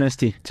their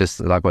dynasty.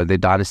 Just like their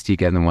dynasty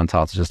gave them one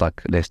title, just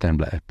like Leicester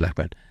and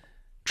Blackburn.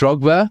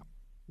 Drogba,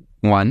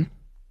 one.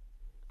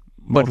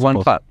 But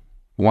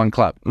one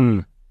club.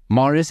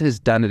 Mahrez has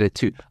done it at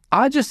 2.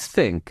 I just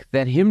think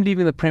that him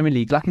leaving the Premier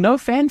League, like, no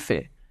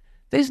fanfare.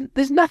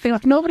 There's nothing,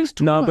 like, nobody's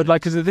talking about. But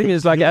like, because the thing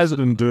is, like, he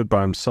didn't do it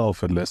by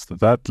himself at Leicester.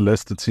 That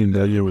Leicester team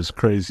that year was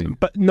crazy.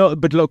 But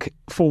look,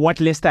 for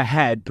what Leicester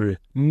had, bro,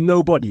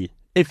 nobody.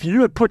 If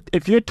you had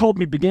told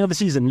me beginning of the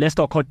season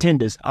Leicester are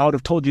contenders, I would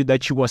have told you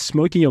that you were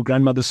smoking your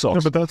grandmother's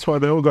socks. Yeah, but that's why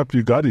they all got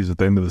Bugattis at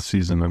the end of the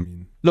season. I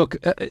mean, look,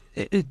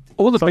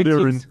 all the big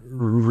teams.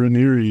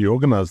 Ranieri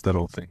organized that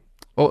whole thing.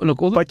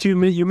 But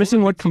you're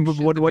missing what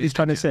he's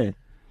trying to say.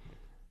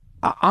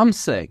 I'm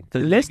saying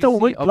that Leicester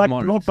went like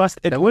blockbuster.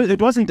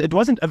 It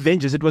wasn't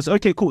Avengers. It was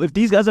okay, cool. If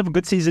these guys have a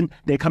good season,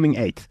 they're coming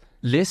 8th.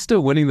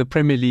 Leicester winning the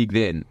Premier League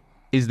then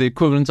is the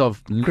equivalent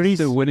of Greece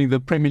winning the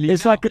Premier League.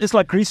 It's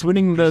like Greece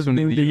winning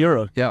the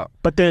Euro. Yeah,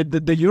 but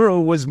the Euro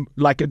was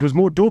like, it was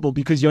more doable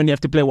because you only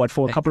have to play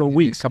for a couple of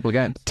weeks, a couple of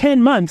games,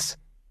 10 months.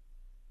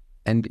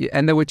 And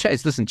they were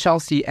chased. Listen,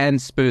 Chelsea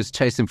and Spurs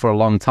chased him for a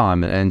long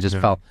time and just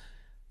felt.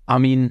 I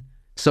mean.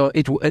 So,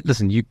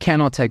 listen, you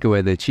cannot take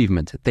away the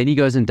achievement. Then he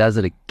goes and does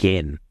it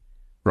again,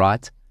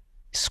 right?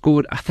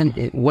 Scored, I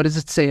think, what does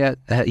it say?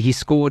 He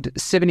scored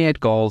 78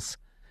 goals.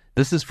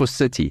 This is for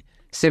City.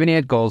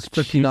 78 goals,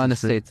 59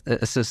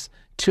 assists,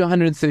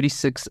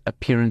 236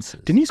 appearances.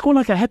 Didn't he score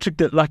like a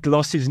hat-trick like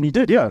last season? He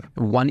did, yeah.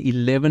 Won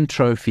 11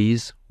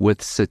 trophies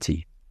with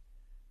City,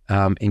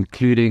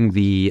 including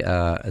the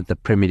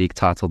Premier League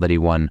title that he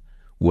won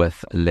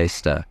with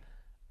Leicester.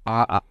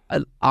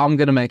 I'm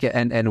going to make it,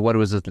 and what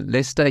was it?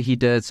 Leicester, he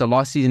did, so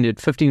last season he did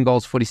 15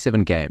 goals,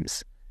 47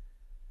 games,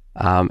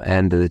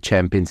 and the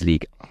Champions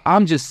League.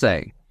 I'm just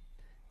saying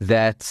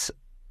that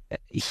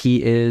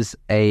he is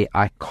a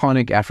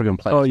iconic African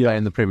player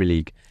in the Premier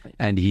League,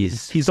 and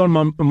he's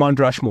on Mount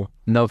Rushmore.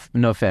 No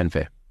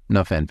fanfare.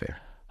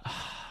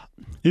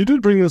 You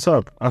did bring this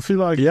up. I feel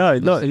like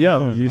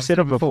you said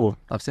it before.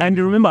 And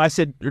you remember I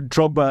said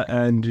Drogba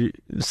and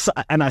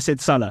I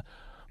said Salah.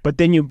 But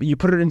then you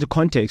put it into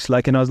context,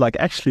 like, and I was like,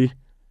 actually,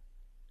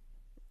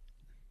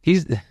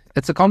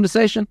 it's a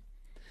conversation.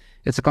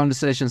 It's a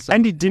conversation. So.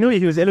 And do you know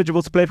he was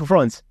eligible to play for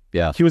France?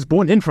 Yeah. He was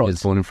born in France. He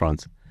was born in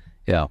France.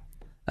 Yeah.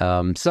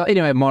 So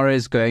anyway,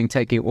 Mahrez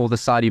taking all the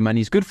Saudi money.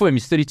 He's good for him.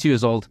 He's 32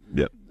 years old.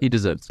 Yeah. He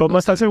deserves it. But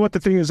must I say what the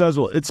thing is as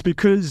well? It's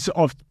because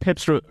of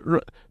Pep's...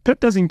 Pep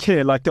doesn't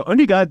care. Like, the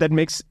only guy that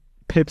makes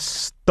Pep's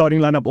starting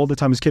lineup all the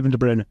time is Kevin De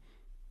Bruyne.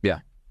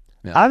 Yeah.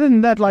 Other than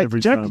that, like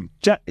Jack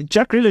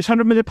Grealish,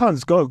 £100 million.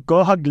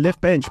 Go hug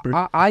left bench,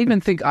 bro. I even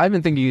think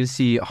you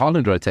see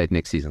Haaland rotate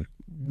next season.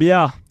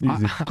 Yeah,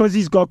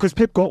 because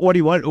Pep got what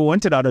he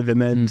wanted out of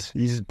him, and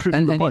he's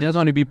and he doesn't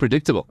want to be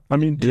predictable. I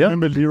mean, do you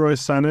remember Leroy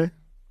Sané?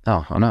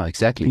 Oh, I know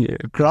exactly. Yeah,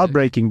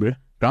 groundbreaking, bro.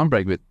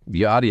 Groundbreaking,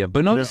 you're out of here.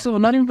 Bernardo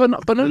Silva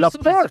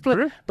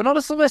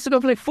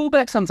play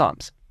fullback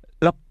sometimes.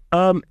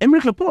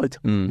 Emerick Laporte,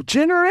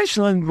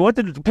 generational. And what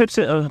did Pep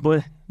say?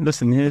 Boy,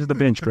 listen, here's the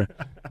bench, bro.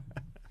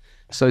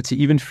 So to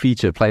even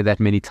play that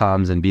many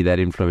times and be that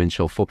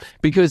influential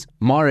because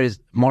Mahrez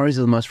is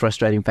the most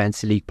frustrating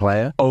fantasy league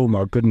player. Oh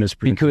my goodness,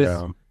 bro.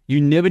 Because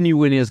you never knew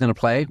when he was going to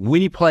play.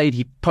 When he played,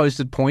 he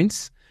posted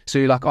points. So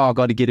you're like, I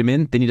got to get him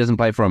in. Then he doesn't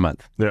play for a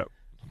month. Yeah,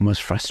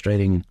 most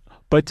frustrating.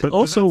 But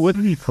also with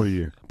do you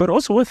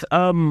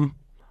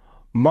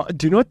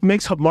know what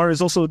makes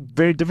Mahrez also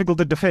very difficult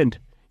to defend?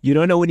 You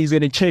don't know when he's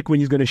going to check,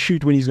 when he's going to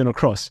shoot, when he's going to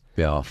cross.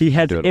 Yeah, he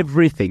had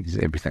everything. He's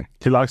everything.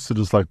 He likes to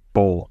just like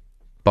ball.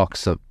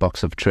 Box of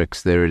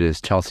tricks. There it is.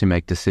 Chelsea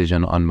make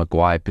decision on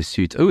Maguire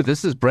pursuit. Oh,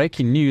 this is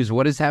breaking news.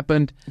 What has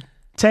happened?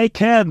 Take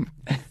him.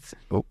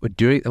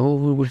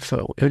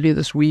 Earlier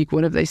this week,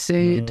 what have they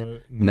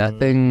said?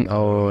 Nothing.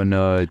 Oh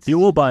no, you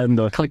will buy him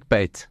though.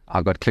 Clickbait.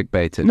 I got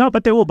clickbaited. No,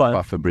 but they will buy him.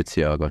 By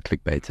Fabrizio, I got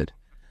clickbaited.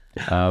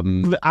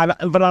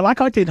 But I like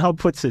how Ten Hag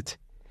puts it.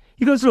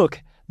 He goes, look,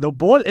 the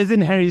ball is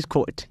in Harry's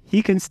court.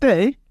 He can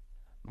stay,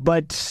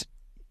 but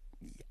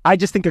I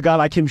just think a guy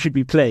like him should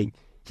be playing.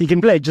 He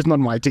can play, just not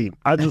my team.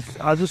 I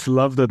just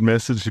love that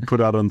message he put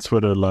out on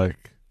Twitter,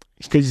 like,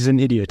 because he's an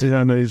idiot.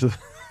 Yeah, no,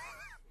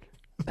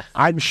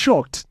 I'm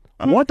shocked.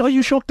 What are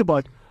you shocked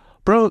about,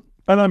 bro?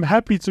 And I'm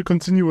happy to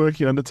continue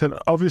working under 10.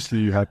 Obviously,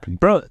 you're happy,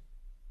 bro.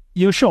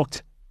 You're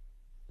shocked,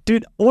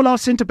 dude. All our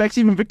centre backs,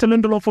 even Victor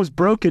Lindelof, was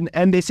broken,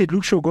 and they said,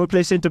 "Luke Shaw, go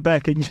play centre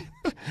back," and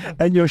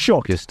you're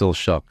shocked. You're still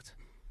shocked.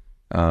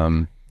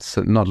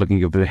 So not looking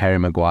good for Harry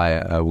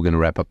Maguire. We're going to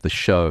wrap up the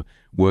show.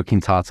 Working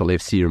title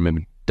FC.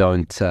 Remember,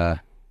 don't.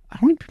 I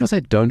don't want people to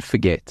say don't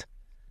forget.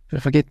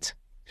 Forget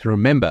to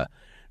remember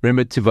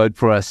to vote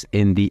for us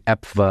in the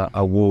APVA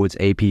Awards,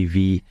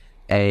 APV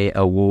BSPA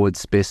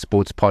Awards, Best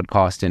Sports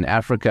Podcast in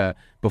Africa.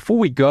 Before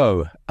we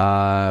go,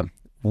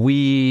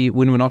 when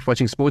we're not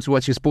watching sports, we're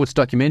watching sports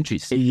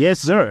documentaries. Yes,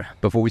 sir.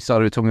 Before we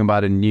started, we were talking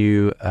about a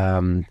new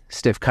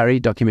Steph Curry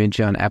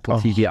documentary on Apple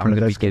TV. I'm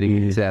going to be getting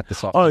into that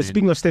this afternoon. Oh,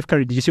 speaking of Steph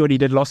Curry, did you see what he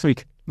did last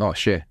week? Oh,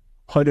 sure.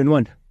 Hole in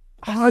one.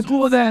 I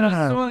saw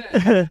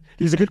that.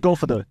 He's a good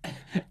golfer, though.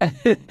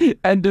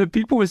 And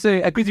people were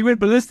saying, because he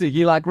went ballistic,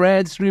 he like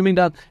ran streaming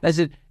down. I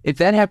said, if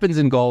that happens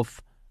in golf,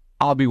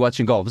 I'll be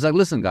watching golf. It's like,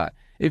 listen, guy,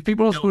 if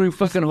people are scoring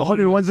fucking hole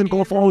in ones in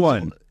golf, all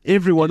one.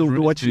 Everyone will be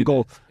watching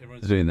golf.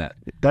 Everyone's doing that.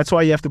 That's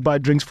why you have to buy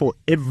drinks for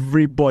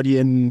everybody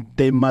and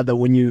their mother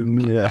when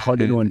you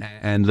hole in one.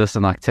 And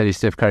listen, I tell you,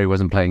 Steph Curry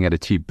wasn't playing at a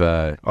cheap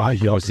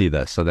course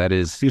either. So that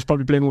is... He was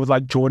probably playing with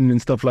like Jordan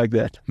and stuff like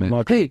that.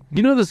 Like, hey,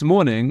 this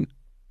morning...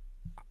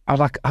 I've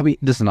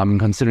been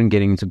considering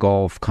getting into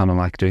golf, kind of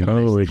like doing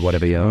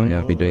whatever,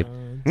 I've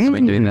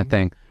been doing that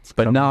thing.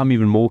 But now I'm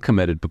even more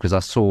committed because I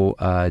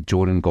saw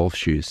Jordan golf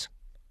shoes.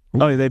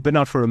 Oh, they've been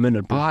out for a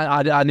minute.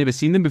 I never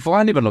seen them before.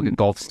 I never look at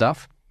golf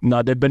stuff.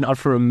 No, they've been out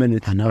for a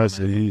minute. I know.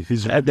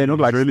 He's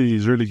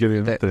really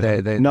getting out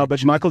there. No,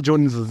 but Michael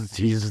Jordan's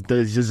he's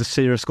a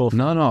serious golfer.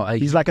 No,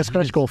 he's like a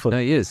scratch golfer. No,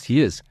 he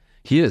is.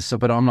 So,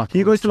 but I'm like,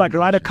 he goes to like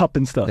Ryder Cup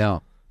and stuff. Yeah.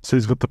 So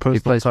he's got the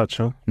personal touch,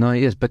 huh? No,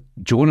 he is. But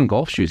Jordan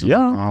golf shoes,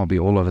 I'll be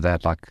all over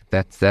that. Like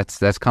that's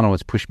kind of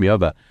what's pushed me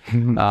over.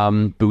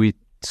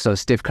 So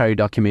Steph Curry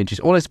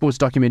documentaries, all our sports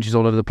documentaries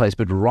all over the place.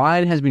 But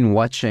Ryan has been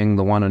watching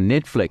the one on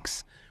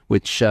Netflix,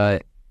 which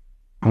I'm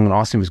going to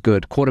ask him is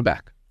good.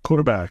 Quarterback.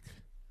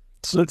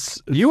 So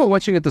you were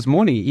watching it this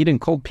morning, eating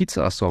cold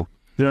pizza, I saw.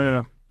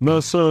 Yeah. No,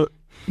 so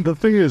the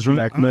thing is,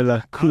 Mac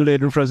Miller,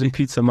 Kool-Aid and frozen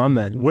pizza, my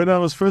man. When I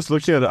was first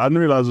looking at it, I didn't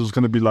realize it was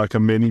going to be like a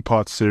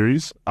many-part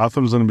series. I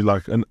thought it was going to be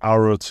like an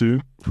hour or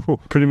two,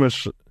 pretty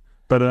much.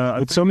 But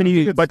with so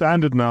many, it's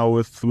standard now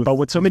with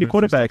so many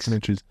quarterbacks.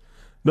 Entries.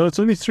 No, it's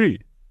only 3.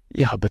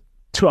 Yeah, but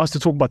 2 hours to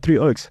talk about 3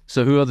 oaks.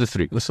 So who are the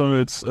 3? So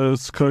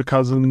it's Kirk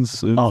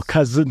Cousins.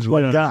 Cousins,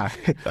 what guy?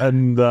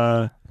 And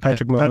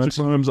Patrick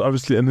Mahomes,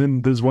 obviously. And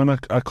then there's one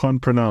I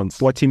can't pronounce.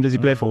 What team does he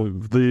play for?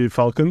 The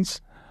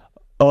Falcons.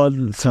 Oh,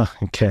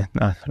 okay.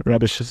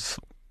 Rubbish. What's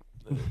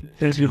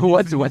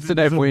the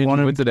name for you?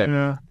 What's the name?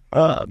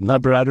 Yeah. No,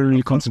 bro, I don't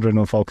really concentrate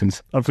on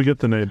Falcons. I forget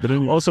the name. But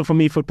anyway. Also, for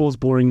me, football's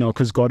boring now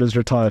because God is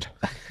retired.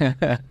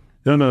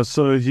 No.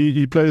 So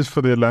he plays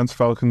for the Atlanta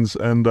Falcons.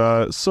 And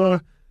so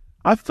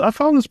I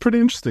found this pretty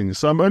interesting.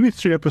 So I'm only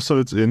 3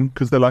 episodes in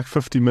because they're like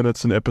 50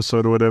 minutes an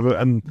episode or whatever.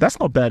 And that's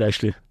not bad,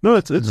 actually. No,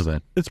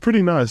 it's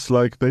pretty nice.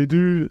 Like, they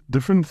do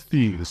different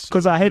themes.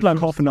 Because I hate like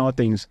half an hour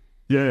things.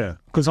 Yeah.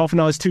 Because half an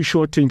hour is too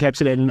short to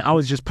encapsulate, and an hour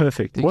is just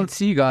perfect.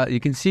 You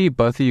can see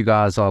both of you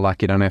guys are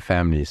like, you don't have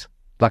families.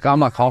 Like, I'm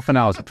like, half an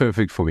hour is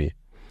perfect for me.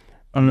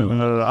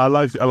 I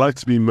like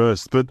to be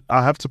immersed, but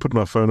I have to put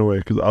my phone away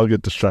because I'll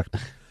get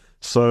distracted.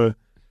 So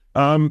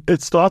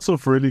it starts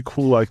off really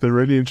cool. Like, they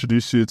really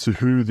introduce you to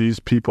who these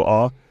people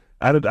are,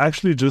 and it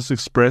actually just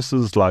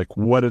expresses like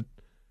what it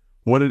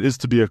is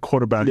to be a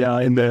quarterback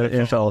in the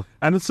NFL.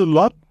 And it's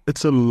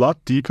a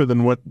lot deeper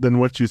than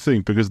what you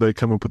think, because they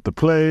come up with the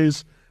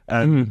plays.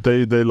 And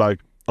they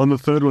like, on the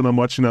third one I'm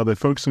watching now, they're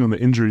focusing on the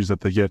injuries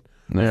that they get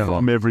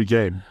from every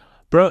game.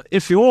 Bro,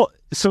 if you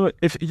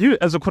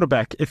as a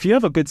quarterback, if you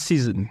have a good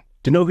season,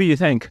 do you know who you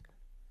thank?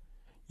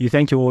 You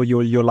thank your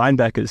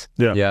linebackers.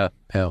 Yeah.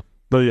 Hell.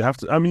 But you have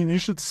to, you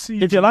should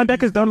see. If your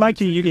linebackers don't like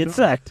you, you get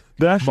sacked.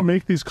 They actually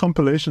make these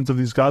compilations of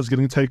these guys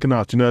getting taken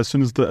out, as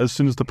soon as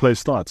the play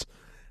starts.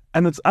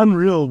 And it's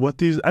unreal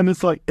and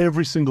it's like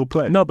every single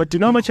play. No, but do you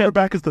know how much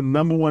quarterback is the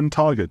number one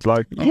target?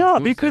 Like,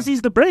 because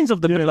he's the brains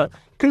of the play.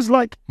 Because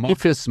like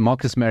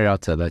Marcus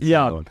Mariota.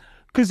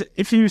 Because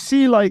if you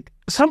see like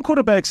some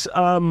quarterbacks,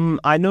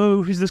 I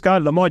know who's this guy,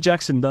 Lamar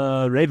Jackson,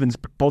 the Ravens,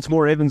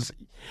 Baltimore Ravens.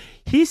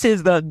 He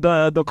says that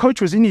the coach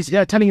was in his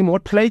ear telling him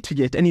what play to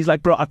get, and he's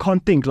like, bro, I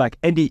can't think. Like,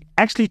 and he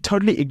actually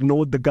totally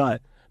ignored the guy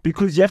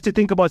because you have to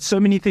think about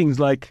so many things.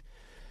 Like.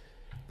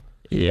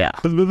 Yeah.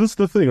 But this is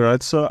the thing,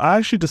 right? So I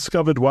actually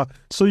discovered why.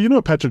 So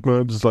Patrick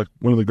Mahomes is like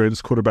one of the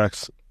greatest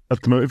quarterbacks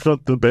at the moment, if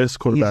not the best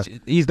quarterback.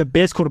 He's the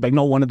best quarterback,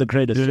 not one of the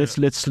greatest. Yeah.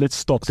 Let's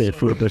stop there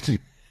for a bit.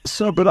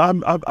 So, but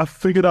I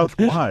figured out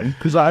why,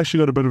 because I actually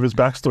got a bit of his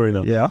backstory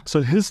now. Yeah.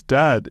 So his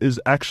dad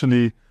is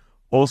actually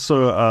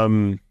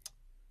also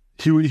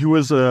he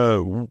was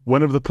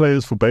one of the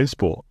players for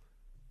baseball.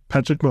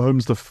 Patrick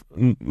Mahomes,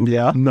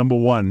 number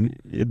one,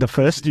 the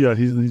first. Yeah,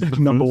 he's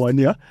number one.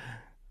 Yeah.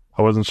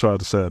 I wasn't sure how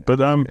to say it.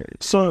 But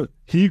so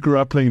he grew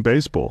up playing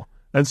baseball.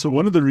 And so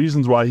one of the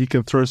reasons why he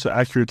can throw so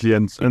accurately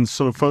and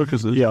so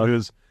focused is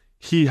because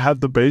he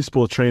had the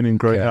baseball training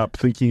growing up,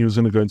 thinking he was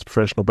going to go into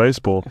professional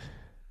baseball.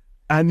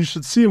 And you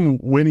should see him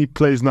when he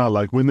plays now,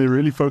 like when they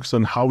really focus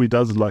on how he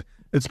does it, like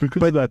it's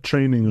because of that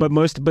training. But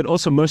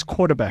also most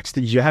quarterbacks,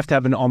 you have to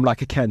have an arm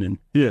like a cannon.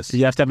 Yes.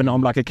 You have to have an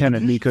arm like a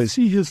cannon because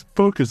see his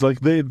focus. Like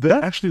they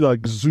actually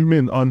like zoom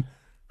in on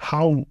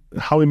how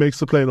he makes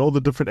the play and all the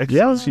different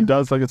exercises he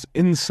does. Like, it's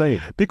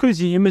insane. Because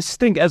you must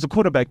think as a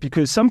quarterback,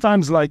 because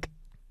sometimes like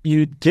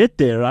you get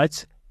there,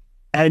 right,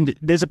 and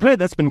there's a play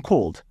that's been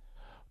called,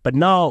 But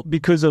now,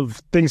 because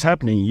of things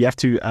happening, you have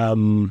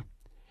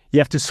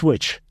to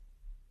switch.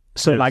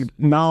 So like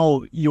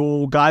now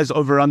your guys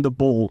overrun the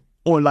ball,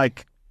 or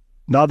like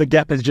now the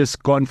gap has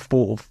just gone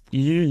for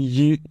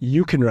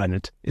you can run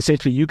it.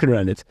 Essentially, you can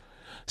run it.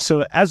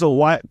 So as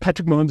why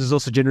Patrick Mahomes is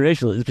also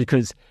generational is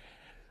because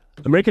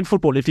American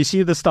football, if you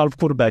see the style of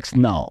quarterbacks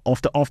now,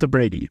 after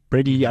Brady,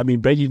 I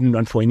mean, Brady didn't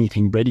run for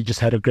anything. Brady just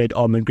had a great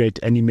arm and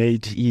he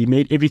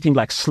made everything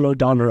like slow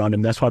down around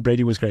him. That's why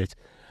Brady was great.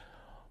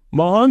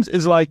 Mahomes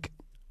is like,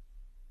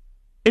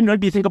 in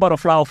rugby, you think about a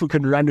fly-off who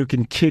can run, who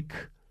can kick,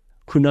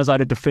 who knows how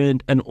to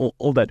defend, and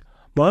all that.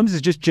 Mahomes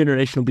is just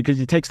generational because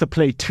he takes the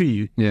play to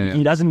you. Yeah.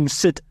 He doesn't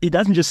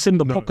just sit in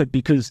the pocket,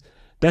 because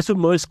that's what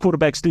most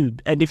quarterbacks do.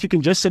 And if you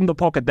can just sit in the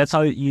pocket, that's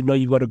how you know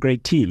you've got a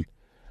great team.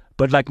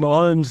 But like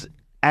Mahomes,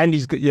 and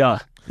he's good,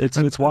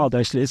 it's wild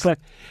actually. It's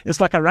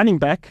like a running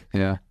back.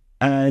 Yeah.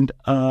 And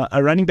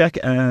a running back,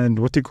 and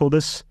what do you call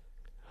this?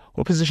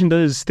 What position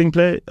does Thing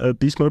play?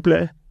 Beast Mode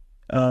play?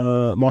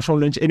 Marshawn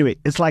Lynch. Anyway,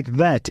 it's like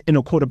that in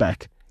a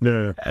quarterback.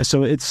 Yeah.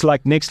 So it's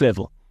like next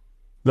level.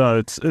 No,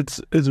 it's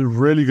a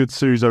really good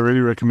series. I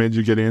really recommend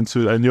you getting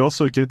into it, and you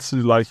also get to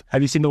like.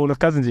 Have you seen the All of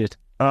Cousins yet?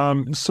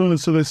 So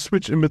they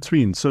switch in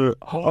between. So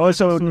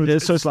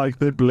it's like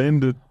they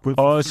blend it with.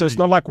 So it's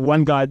not like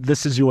one guy.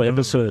 This is your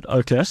episode.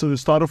 Okay. So they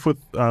start off with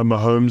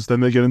Mahomes, then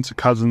they get into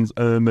Cousins,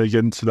 and then they get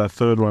into that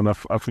third one.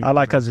 I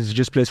like Cousins. He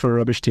just plays for a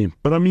rubbish team.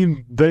 But I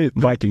mean,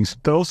 Vikings.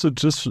 They also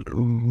just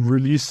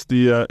released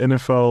the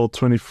NFL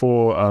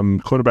 24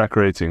 quarterback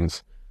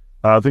ratings.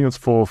 I think it's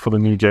for the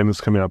new game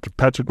that's coming up.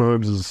 Patrick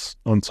Mahomes is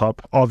on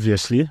top.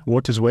 Obviously.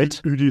 What is weight?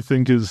 Who do you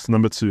think is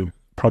number 2?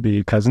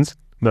 Probably Cousins.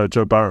 No,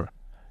 Joe Burrow.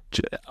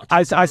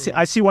 I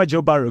see why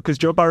Joe Burrow, because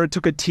Joe Burrow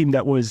took a team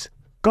that was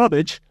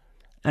garbage,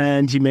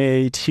 and he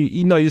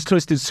was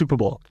close to the Super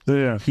Bowl.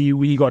 Yeah.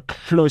 He got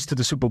close to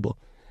the Super Bowl.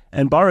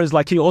 And Burrow is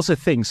like, he also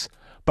thinks,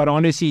 but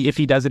honestly, if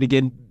he does it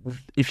again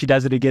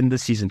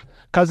this season.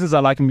 Cousins, I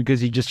like him because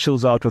he just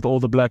chills out with all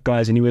the black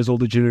guys and he wears all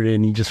the jewelry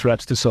and he just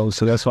raps to songs.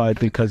 So that's why I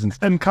think Cousins.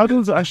 And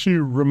Cousins actually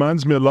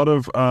reminds me a lot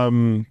of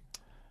the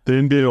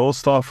NBA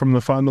All-Star from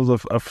the finals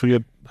of, I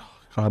forget,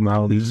 God,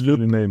 now these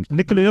really names.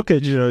 Nikola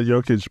Jokic. Yeah,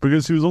 Jokic,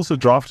 because he was also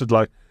drafted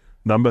like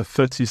number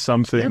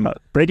 30-something. Yeah,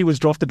 Brady was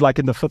drafted like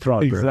in the 5th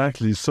round.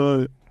 Exactly. Bro.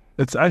 So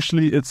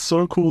it's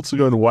so cool to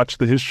go and watch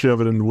the history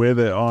of it and where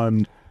they are.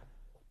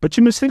 But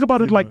you must think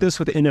about it like this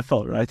with the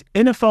NFL, right?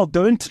 NFL,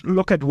 don't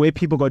look at where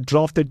people got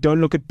drafted.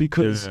 Don't look at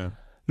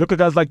look at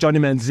guys like Johnny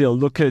Manziel.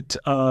 Look at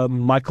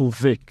Michael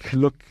Vick.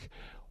 Look,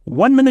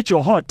 1 minute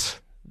you're hot,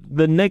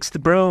 the next,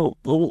 bro,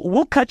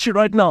 we'll cut you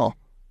right now.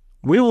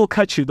 We will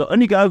cut you. The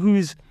only guy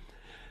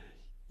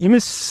you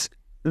must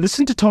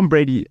listen to Tom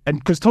Brady, and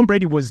because Tom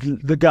Brady was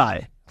the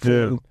guy.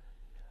 Yeah.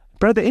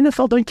 Bro, the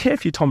NFL don't care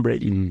if you're Tom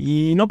Brady.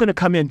 You're not going to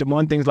come in and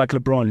demand things like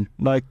LeBron.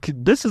 Like,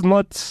 this is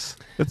not...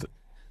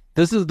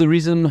 This is the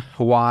reason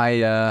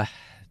why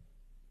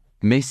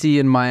Messi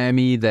in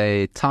Miami,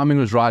 the timing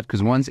was right,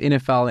 because once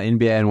NFL,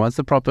 NBA, and once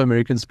the proper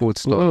American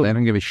sports start, they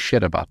don't give a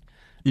shit about.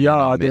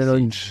 Yeah, they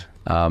don't.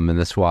 And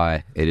that's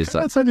why it is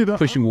like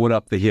pushing water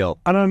up the hill.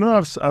 I don't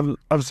know.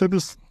 I've said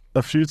this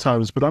a few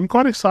times, but I'm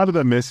quite excited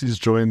that Messi's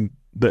joined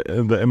the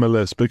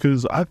MLS,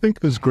 because I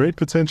think there's great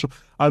potential.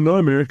 I know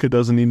America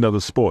doesn't need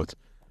another sport,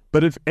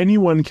 but if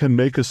anyone can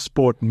make a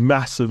sport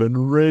massive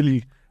and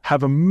really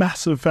have a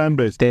massive fan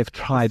base. They've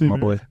tried, my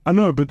boy. I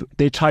know, but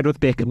they tried with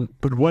Beckham.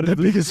 But what if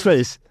biggest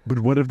face? But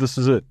what if this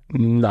is it?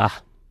 Nah.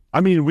 I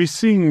mean, we're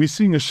seeing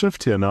a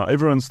shift here now.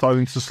 Everyone's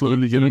starting to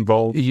slowly get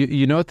involved.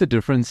 You know what the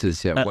difference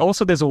is here?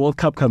 Also, there's a World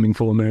Cup coming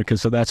for America,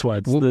 so that's why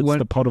it's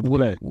the part of the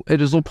play.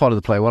 It is all part of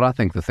the play. What I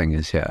think the thing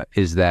is here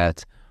is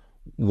that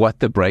what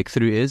the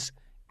breakthrough is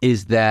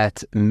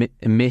that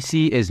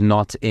Messi is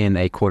not in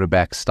a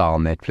quarterback-style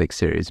Netflix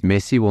series.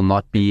 Messi will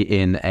not be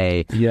in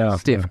a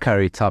Steph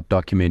Curry-type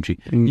documentary.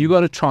 You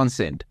got to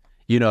transcend.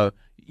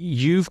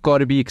 You've got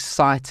to be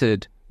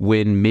excited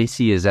when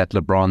Messi is at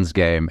LeBron's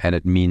game and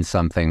it means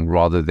something,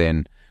 rather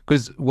than...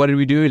 Because what did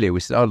we do earlier? We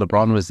said,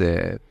 LeBron was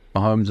there,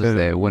 Mahomes was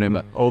there,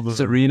 whatever.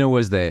 Serena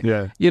was there.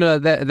 Yeah.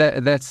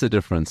 That's the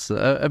difference.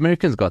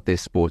 Americans got their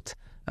sport.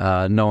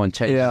 No one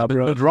changed. Yeah,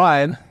 but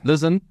Ryan,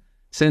 listen...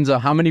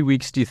 Senzo, how many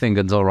weeks do you think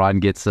until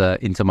Ryan gets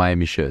Inter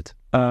Miami shirt?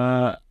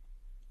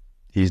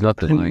 He's not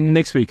denying.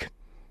 Next week.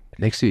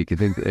 Next week, I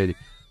think.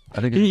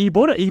 I think he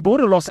bought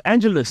a Los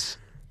Angeles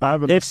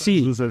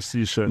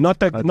FC shirt. Not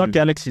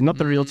Galaxy, not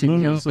the real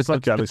team. No, it's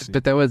not Galaxy.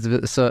 But that was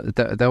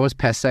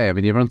passé. I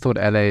mean, everyone thought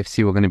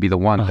LAFC were going to be the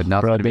one, but now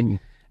it's going to be.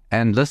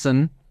 And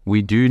listen,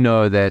 we do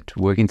know that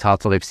Working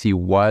Title FC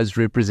was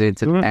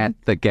represented at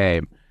the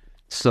game,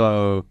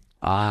 so.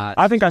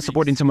 I think I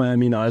support Inter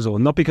Miami now as well.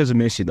 Not because of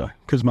Messi, though,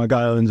 because my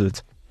guy owns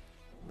it.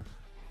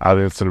 I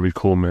think it's going to be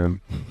cool, man.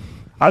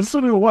 I just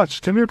want to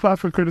watch. Can you apply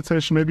for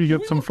accreditation? Maybe you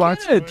get some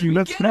flights? I'll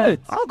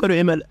go to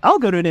an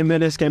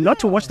MLS game, not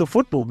to watch the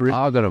football, bro.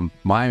 I'll go to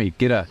Miami,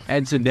 get a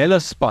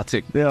Antonella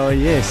spotting. Oh,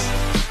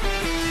 yes.